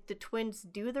twins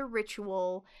do the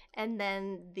ritual and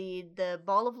then the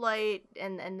ball of light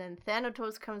and then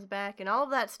Thanatos comes back and all of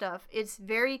that stuff, it's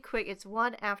very quick. It's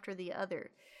one after the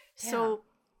other. Yeah.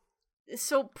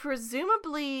 So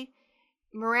presumably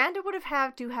Miranda would have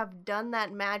had to have done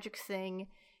that magic thing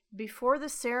before the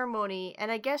ceremony,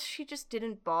 and I guess she just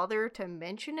didn't bother to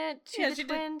mention it to the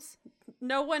twins.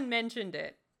 No one mentioned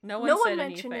it. No one said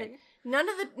mentioned anything.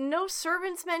 It. No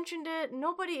servants mentioned it.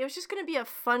 Nobody. It was just going to be a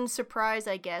fun surprise,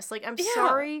 I guess. Like, I'm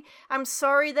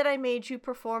sorry that I made you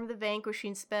perform the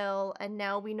vanquishing spell, and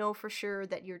now we know for sure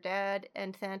that your dad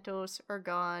and Thantos are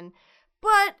gone.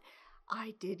 But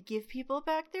I did give people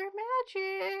back their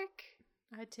magic.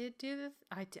 I did do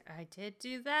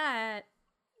that.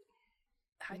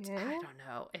 I don't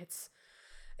know.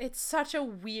 It's such a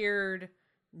weird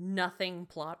nothing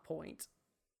plot point.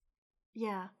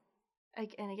 Yeah.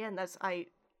 And again, I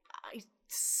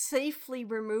safely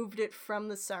removed it from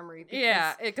the summary.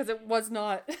 Because it was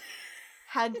not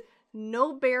had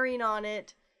no bearing on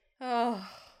it. Oh.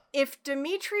 If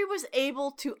Dimitri was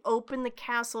able to open the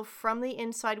castle from the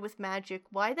inside with magic,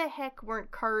 why the heck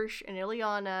weren't Karsh and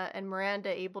Ileana and Miranda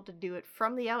able to do it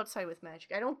from the outside with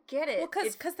magic? I don't get it. Well,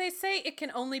 because they say it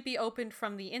can only be opened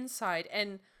from the inside,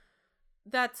 and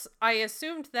I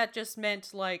assumed that just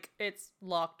meant, like, it's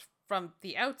locked from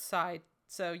the outside,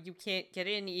 so you can't get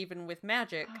in even with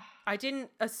magic. I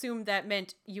didn't assume that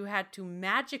meant you had to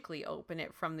magically open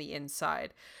it from the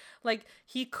inside. Like,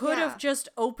 he could have just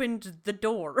opened the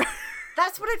door.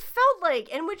 That's what it felt like.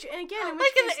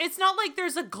 It's not like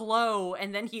there's a glow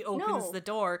and then he opens the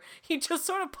door. He just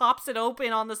sort of pops it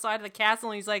open on the side of the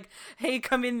castle and he's like, hey,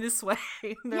 come in this way.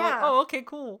 And they're like, oh, okay,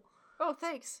 cool. Oh,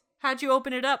 thanks. How'd you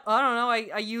open it up? I don't know.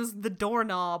 I used the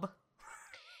doorknob.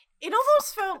 It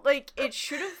almost felt like it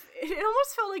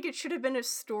should have been a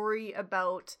story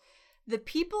about the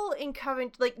people in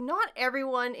Coventry. Like, not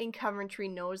everyone in Coventry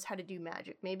knows how to do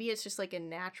magic. Maybe it's just like a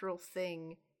natural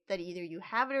thing that either you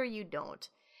have it or you don't.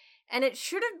 And it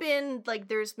should have been like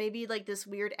there's maybe like this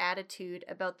weird attitude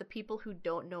about the people who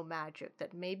don't know magic,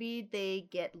 that maybe they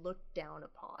get looked down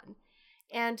upon.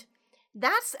 And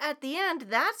that's at the end,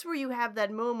 that's where you have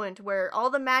that moment where all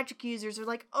the magic users are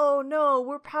like, oh no,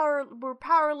 we're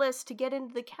powerless to get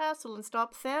into the castle and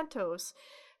stop Thantos.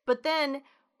 But then,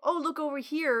 oh, look over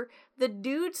here, the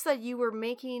dudes that you were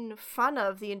making fun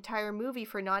of the entire movie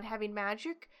for not having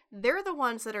magic, they're the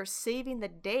ones that are saving the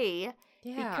day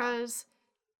because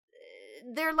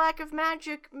their lack of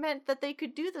magic meant that they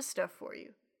could do the stuff for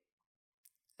you.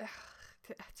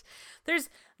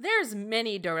 There's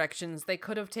many directions they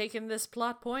could have taken this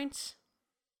plot point,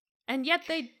 and yet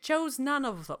they chose none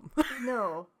of them.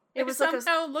 No. It was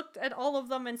somehow looked at all of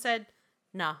them and said,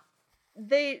 nah.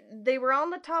 They were on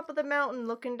the top of the mountain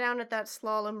looking down at that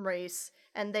slalom race,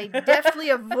 and they definitely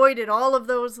avoided all of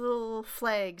those little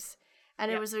flags. And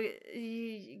it was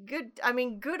a good. I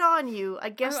mean, good on you. I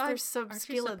guess there's some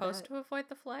skill in that. Aren't you supposed to avoid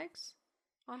the flags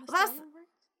on the slalom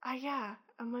race? Yeah.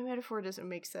 My metaphor doesn't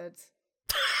make sense.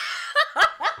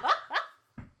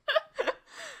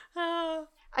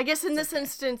 I guess in this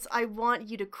instance, I want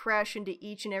you to crash into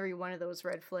each and every one of those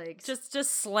red flags.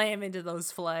 Just slam into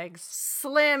those flags.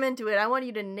 Slam into it. I want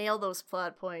you to nail those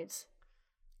plot points.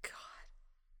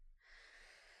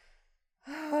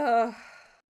 God.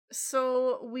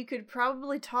 So we could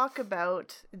probably talk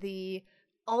about the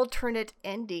alternate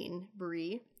ending,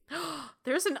 Brie.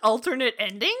 There's an alternate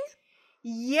ending?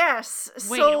 Yes.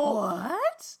 Wait, so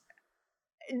what?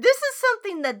 This is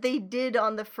something that they did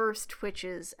on the first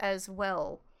Twitches as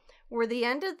well. Where the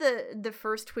end of the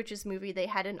first Twitches movie, they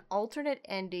had an alternate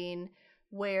ending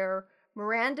where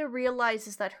Miranda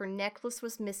realizes that her necklace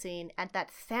was missing and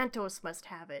that Thantos must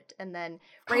have it. And then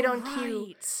on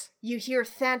cue, you hear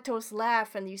Thantos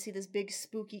laugh and you see this big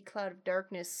spooky cloud of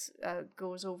darkness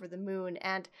goes over the moon.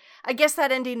 And I guess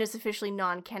that ending is officially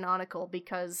non-canonical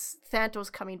because Thantos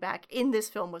coming back in this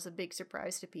film was a big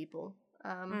surprise to people.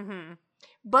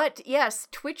 But yes,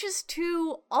 Twitches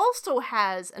 2 also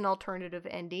has an alternative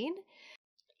ending.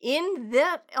 In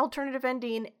that alternative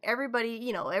ending,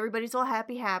 everybody's all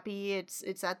happy.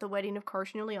 It's at the wedding of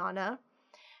Karsh and Ileana.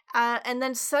 And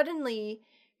then suddenly,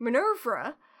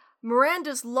 Minerva,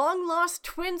 Miranda's long-lost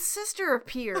twin sister,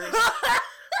 appears.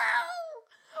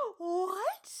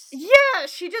 What? Yeah,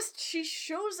 she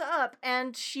shows up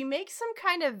and she makes some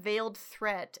kind of veiled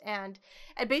threat and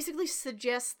basically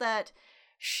suggests that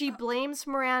she blames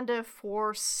Miranda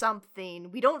for something.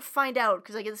 We don't find out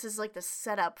because I guess this is like the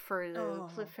setup for the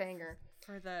cliffhanger.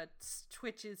 For the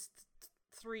Twitches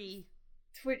 3.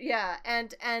 Yeah,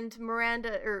 and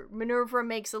Minerva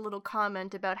makes a little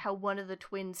comment about how one of the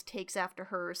twins takes after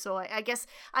her. So I guess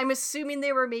I'm assuming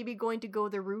they were maybe going to go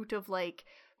the route of like,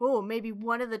 oh, maybe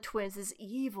one of the twins is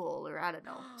evil or I don't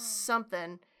know,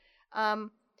 something.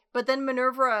 But then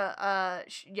Minerva,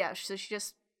 so she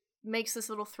just makes this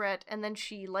little threat, and then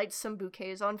she lights some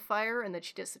bouquets on fire, and then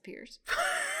she disappears.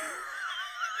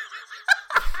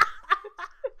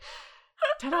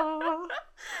 Ta-da!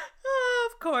 Oh,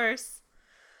 of course.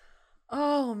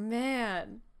 Oh,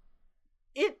 man.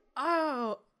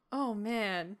 Oh,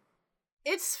 man.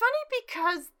 It's funny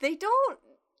because they don't...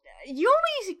 You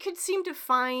only could seem to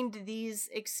find these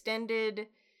extended...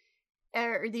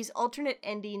 or these alternate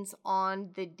endings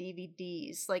on the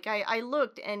DVDs. Like, I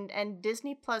looked, and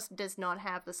Disney Plus does not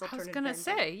have this alternative ending. I was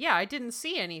gonna say, yeah, I didn't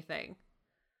see anything.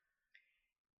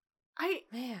 I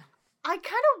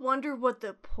kind of wonder what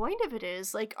the point of it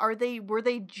is. Like, were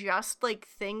they just, like,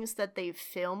 things that they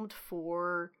filmed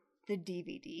for the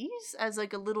DVDs as,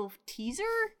 like, a little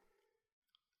teaser?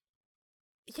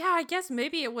 Yeah, I guess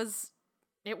maybe it was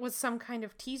some kind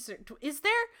of teaser. Is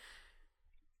there...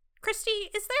 Christy,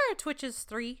 is there a Twitches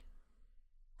 3?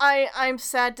 I'm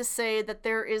sad to say that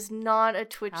there is not a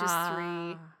Twitches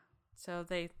 3. So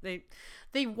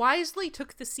they wisely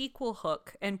took the sequel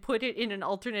hook and put it in an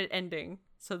alternate ending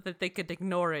so that they could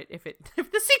ignore it if the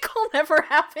sequel never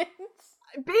happens.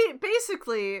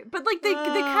 Basically, but like they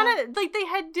kind of like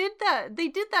they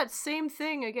did that same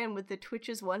thing again with the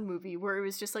Twitches 1 movie where it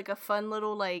was just like a fun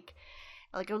little like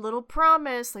a little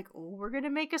promise, like, oh, we're gonna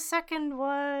make a second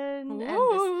one,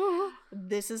 and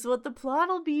this is what the plot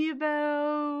will be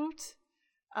about.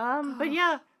 But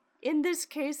yeah, in this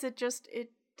case, it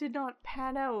did not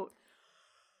pan out.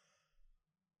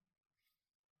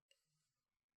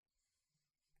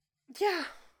 Yeah.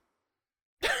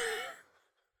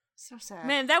 So sad.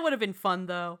 Man, that would have been fun,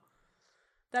 though.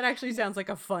 That actually sounds like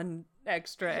a fun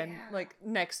extra and, like,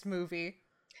 next movie.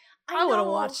 I would have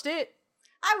watched it.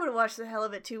 I would have watched the hell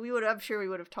of it too. I'm sure we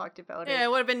would have talked about it. Yeah, it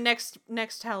would have been next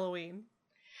Halloween.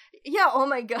 Yeah, oh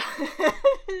my god.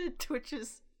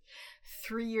 Twitches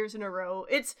 3 years in a row.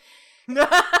 It's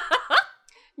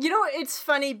it's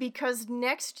funny because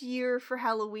next year for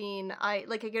Halloween, I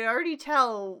can already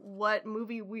tell what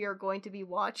movie we are going to be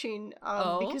watching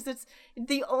because it's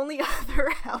the only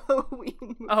other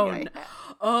Halloween movie.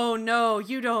 Oh no,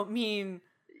 you don't mean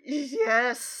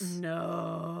yes.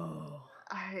 No.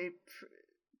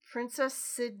 Princess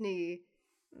Sydney,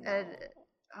 and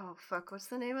what's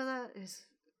the name of that?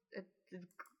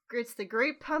 It's the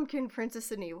Great Pumpkin Princess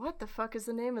Sydney. What the fuck is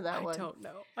the name of that one?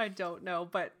 I don't know,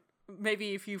 but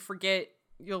maybe if you forget,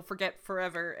 you'll forget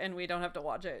forever, and we don't have to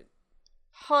watch it.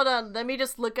 Hold on, let me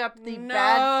just look up the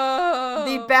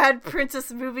Bad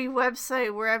Princess movie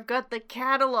website where I've got the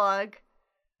catalog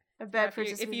of Bad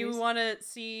Princess movies. If you want to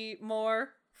see more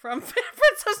from Bad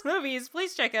Princess movies,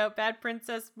 please check out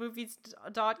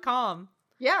badprincessmovies.com.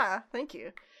 Yeah, thank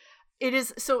you. It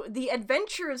is The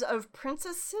Adventures of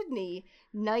Princess Sydney,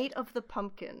 Night of the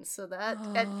Pumpkins. So that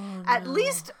at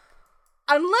least,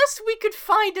 unless we could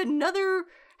find another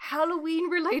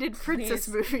Halloween-related princess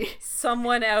movie.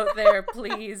 Someone out there,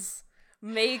 please,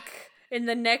 in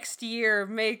the next year,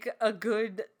 make a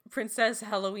good princess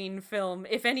Halloween film.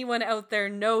 If anyone out there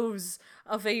knows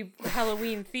of a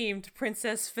Halloween-themed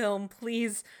princess film,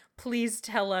 please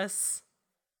tell us.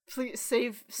 Please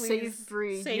save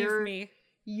Brie. Save me.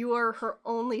 You are her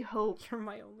only hope. You're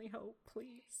my only hope,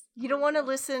 please. You don't want to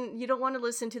listen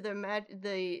to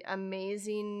the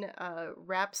amazing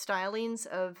rap stylings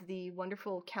of the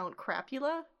wonderful Count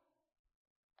Crapula.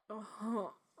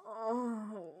 Oh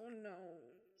no!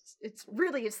 It's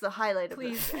the highlight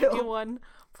please, of the film. Anyone,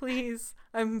 please,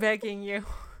 I'm begging you.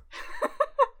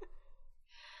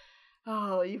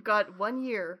 Oh, you've got 1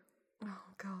 year.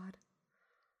 Oh God!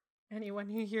 Anyone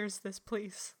who hears this,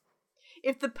 please.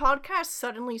 If the podcast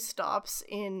suddenly stops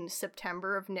in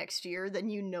September of next year, then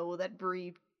you know that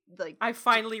Brie, I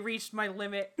finally reached my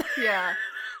limit. Yeah.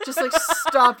 Just,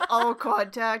 stopped all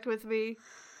contact with me.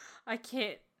 I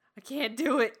can't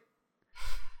do it.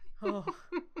 Oh.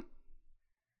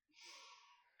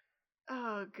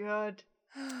 Oh, God.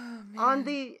 Oh, on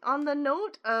the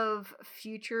note of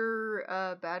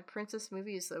future Bad Princess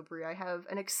movies, though, Brie, I have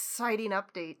an exciting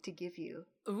update to give you.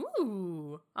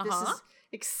 Ooh. This is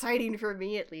exciting for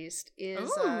me, at least.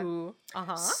 So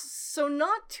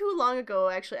not too long ago,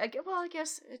 actually. I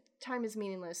guess time is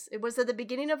meaningless. It was at the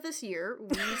beginning of this year.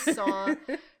 We saw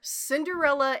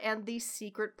Cinderella and the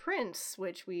Secret Prince,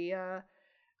 which we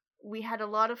had a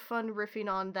lot of fun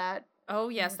riffing on that. Oh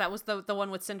yes, that was the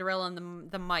one with Cinderella and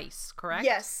the mice, correct?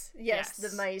 Yes,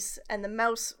 the mice, and the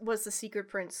mouse was the Secret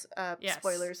Prince. Yes.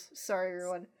 Spoilers. Sorry,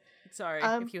 everyone. Sorry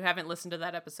if you haven't listened to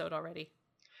that episode already.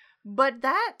 But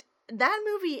that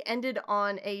movie ended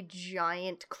on a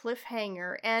giant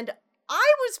cliffhanger, and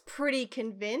I was pretty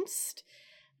convinced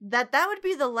that would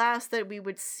be the last that we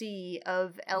would see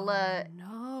of Ella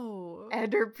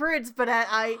and her prince. But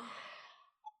I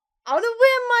on a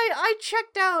whim, I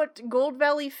checked out Gold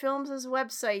Valley Films'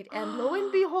 website, and lo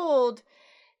and behold,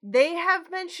 they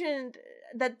have mentioned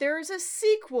that there's a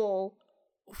sequel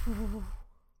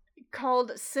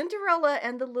called Cinderella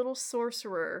and the Little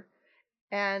Sorcerer.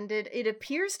 And it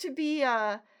appears to be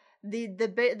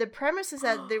the premise is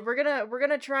that we're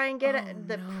gonna try and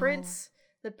get Prince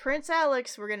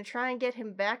Alex. We're gonna try and get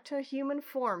him back to human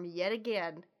form yet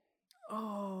again.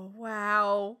 Oh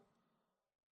wow!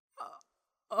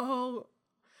 Oh,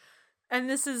 and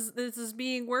this is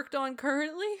being worked on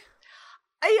currently.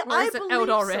 I is it believe out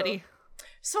already?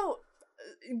 So,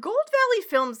 Gold Valley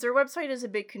Films, their website is a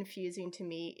bit confusing to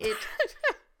me.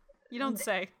 You don't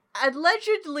say.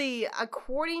 Allegedly,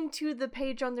 according to the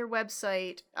page on their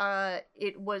website,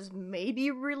 it was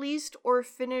maybe released or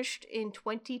finished in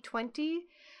 2020.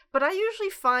 But I usually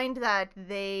find that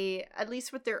they, at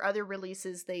least with their other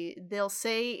releases, they'll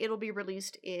say it'll be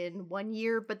released in 1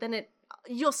 year, but then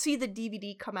you'll see the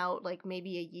DVD come out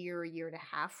maybe a year and a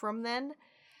half from then.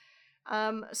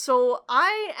 So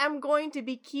I am going to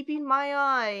be keeping my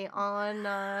eye on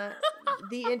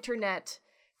the internet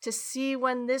to see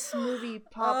when this movie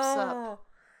pops up.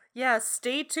 Yeah,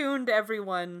 stay tuned,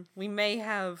 everyone. We may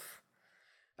have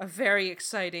a very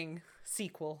exciting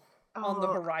sequel on the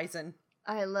horizon.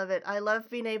 I love it. I love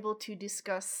being able to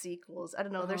discuss sequels. I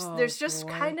don't know. There's just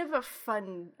kind of a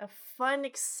fun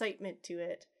excitement to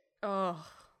it. Oh,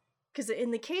 because in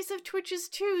the case of Twitches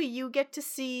 2, you get to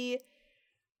see,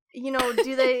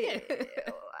 do they?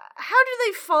 How do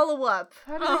they follow up?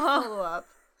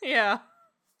 Yeah.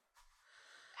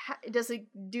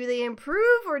 Do they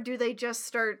improve, or do they just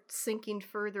start sinking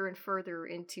further and further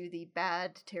into the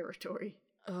bad territory?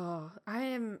 Oh, I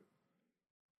am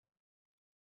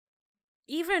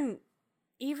even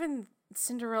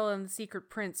Cinderella and the Secret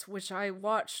Prince, which I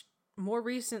watched more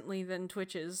recently than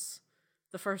Twitch's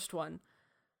the first one.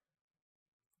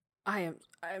 I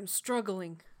am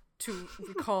struggling to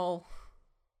recall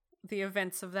the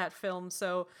events of that film,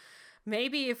 so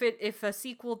maybe if a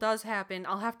sequel does happen,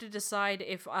 I'll have to decide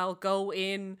if I'll go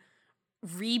in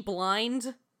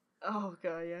re-blind. Oh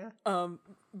god, yeah.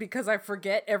 Because I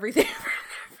forget everything from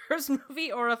the first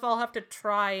movie, or if I'll have to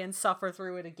try and suffer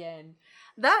through it again.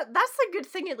 That's the good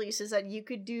thing, at least, is that you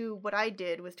could do what I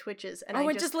did with Twitches, and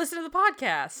I just listen to the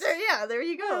podcast. There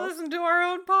you go. Listen to our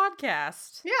own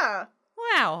podcast. Yeah.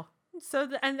 Wow. So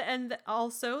and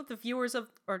also the viewers, the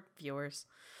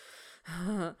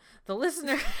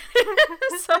listeners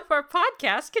of our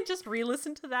podcast can just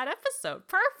re-listen to that episode.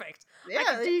 Perfect.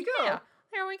 Yeah, there you go. Yeah,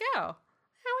 there we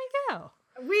go.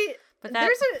 But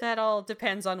that all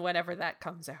depends on whenever that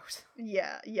comes out.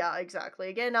 Yeah, exactly.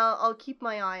 Again, I'll keep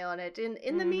my eye on it.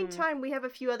 In the meantime, we have a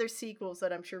few other sequels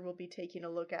that I'm sure we'll be taking a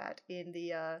look at in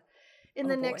the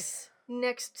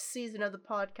next season of the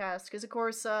podcast, because of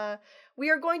course we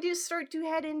are going to start to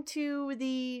head into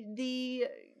the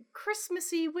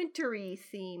Christmassy, wintry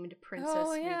themed princess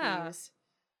movies.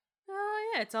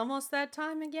 Oh yeah, it's almost that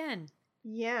time again.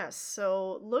 Yes,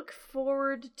 so look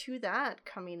forward to that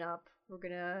coming up. We're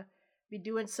gonna be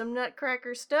doing some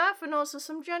Nutcracker stuff and also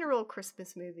some general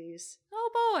Christmas movies.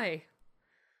 Oh boy.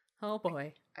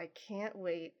 I can't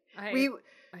wait. I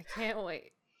can't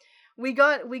wait. We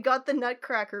got the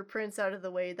Nutcracker Prince out of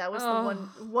the way. That was the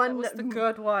the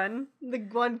good one. The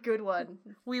one good one.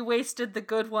 We wasted the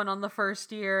good one on the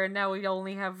first year, and now we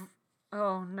only have.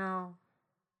 Oh no.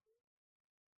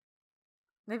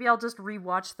 Maybe I'll just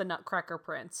rewatch the Nutcracker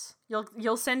Prince.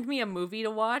 You'll send me a movie to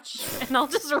watch, and I'll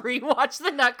just rewatch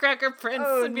the Nutcracker Prince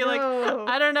and be like,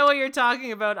 I don't know what you're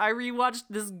talking about. I rewatched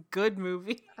this good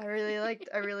movie. I really liked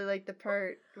the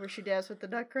part where she danced with the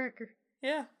Nutcracker.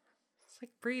 Yeah. It's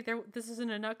like, Brie, this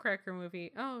isn't a Nutcracker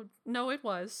movie. Oh, no, it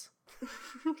was.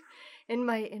 in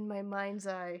my mind's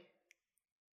eye.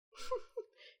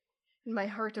 In my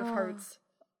heart of hearts.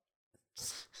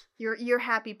 Your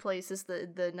happy place is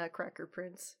the Nutcracker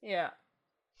Prince. Yeah.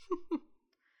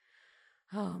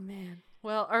 Oh man.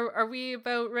 Well, are we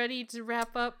about ready to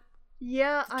wrap up?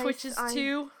 Yeah, Twitches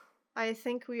 2? I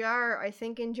think we are. I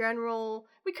think in general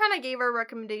we kind of gave our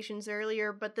recommendations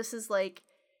earlier, but this is a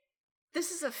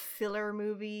filler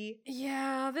movie.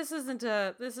 Yeah, this isn't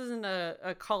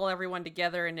a call everyone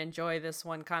together and enjoy this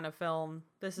one kind of film.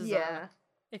 This is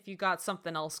if you got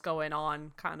something else going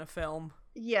on kind of film.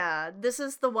 Yeah, this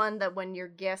is the one that when your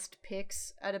guest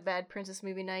picks at a Bad Princess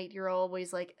movie night, you're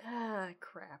always like,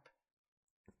 crap.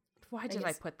 Why did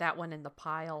I put that one in the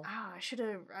pile? I should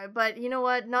have. But you know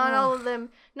what? Not all of them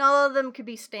could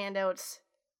be standouts.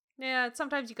 Yeah,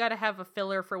 sometimes you got to have a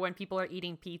filler for when people are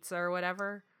eating pizza or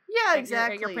whatever. Yeah,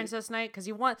 exactly. At your princess night, because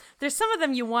there's some of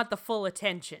them you want the full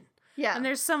attention. Yeah, and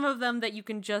there's some of them that you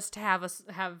can just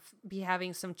be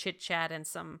having some chit chat and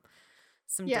some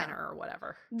dinner or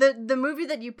whatever. The movie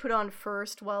that you put on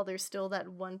first while there's still that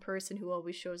one person who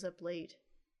always shows up late.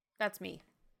 That's me.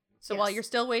 So while you're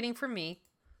still waiting for me,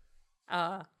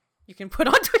 you can put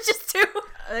on Twitches 2.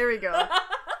 There we go.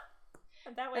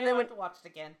 And that way I don't have to watch it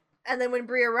again. And then when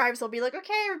Brie arrives, I'll be like,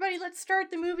 okay, everybody, let's start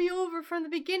the movie over from the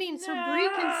beginning so Brie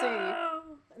can see.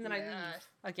 And then I leave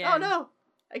again. Oh no.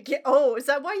 Again. Oh, is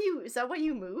that why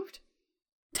you moved?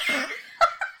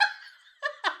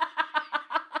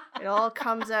 It all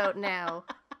comes out now.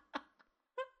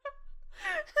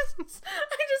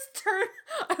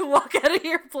 I walk out of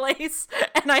your place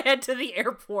and I head to the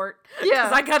airport. Yeah.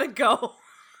 Because I gotta go.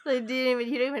 You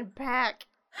didn't even pack.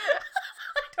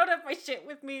 I don't have my shit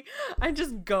with me. I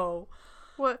just go.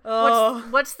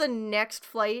 What's the next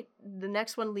flight? The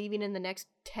next one leaving in the next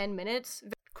 10 minutes?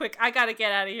 Quick, I gotta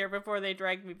get out of here before they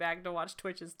drag me back to watch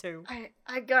Twitches 2.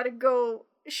 I gotta go.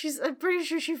 I'm pretty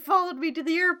sure she followed me to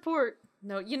the airport.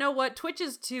 No, you know what?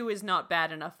 Twitches 2 is not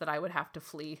bad enough that I would have to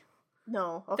flee.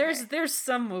 No, okay. There's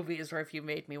some movies where if you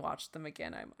made me watch them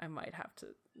again, I might have to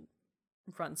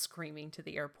run screaming to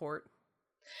the airport.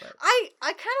 But I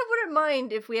kind of wouldn't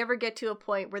mind if we ever get to a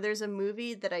point where there's a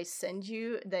movie that I send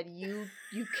you that you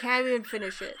can't even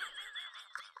finish it.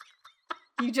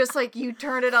 You just you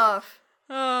turn it off.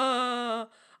 I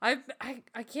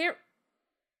can't,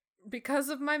 because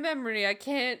of my memory, I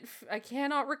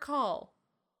cannot recall.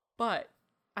 But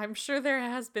I'm sure there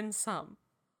has been some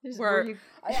where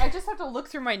I just have to look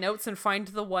through my notes and find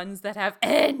the ones that have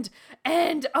end,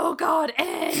 oh god,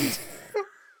 end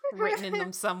written in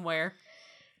them somewhere.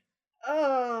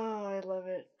 Oh, I love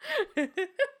it.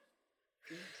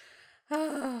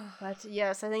 But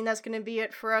yes, I think that's going to be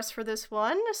it for us for this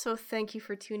one. So thank you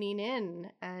for tuning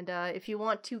in. And if you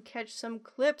want to catch some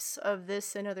clips of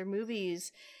this and other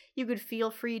movies, you could feel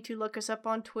free to look us up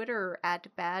on Twitter at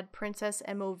Bad Princess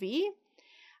MOV.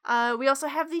 We also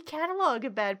have the catalog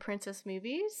of Bad Princess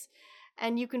movies,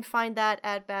 and you can find that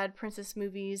at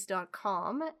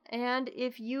badprincessmovies.com. And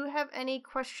if you have any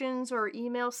questions or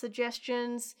email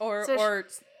suggestions or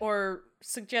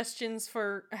suggestions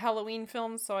for Halloween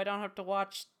films so I don't have to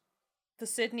watch the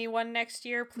Sydney one next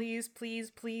year, please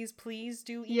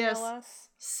do email us.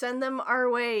 Send them our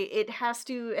way. It has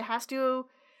to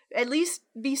at least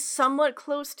be somewhat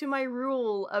close to my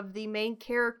rule of the main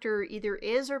character either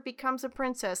is or becomes a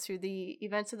princess through the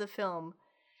events of the film.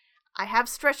 I have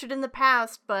stretched it in the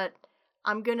past, but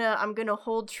I'm gonna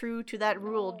hold true to that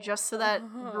rule just so that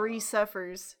Bree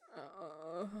suffers.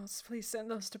 Please send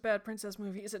those to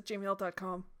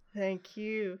badprincessmovies@gmail.com. Thank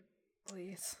you.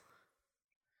 Please.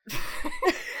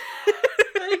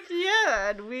 Yeah,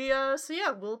 and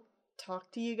we'll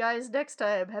talk to you guys next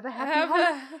time. Have a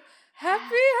happy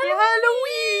Happy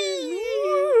Halloween!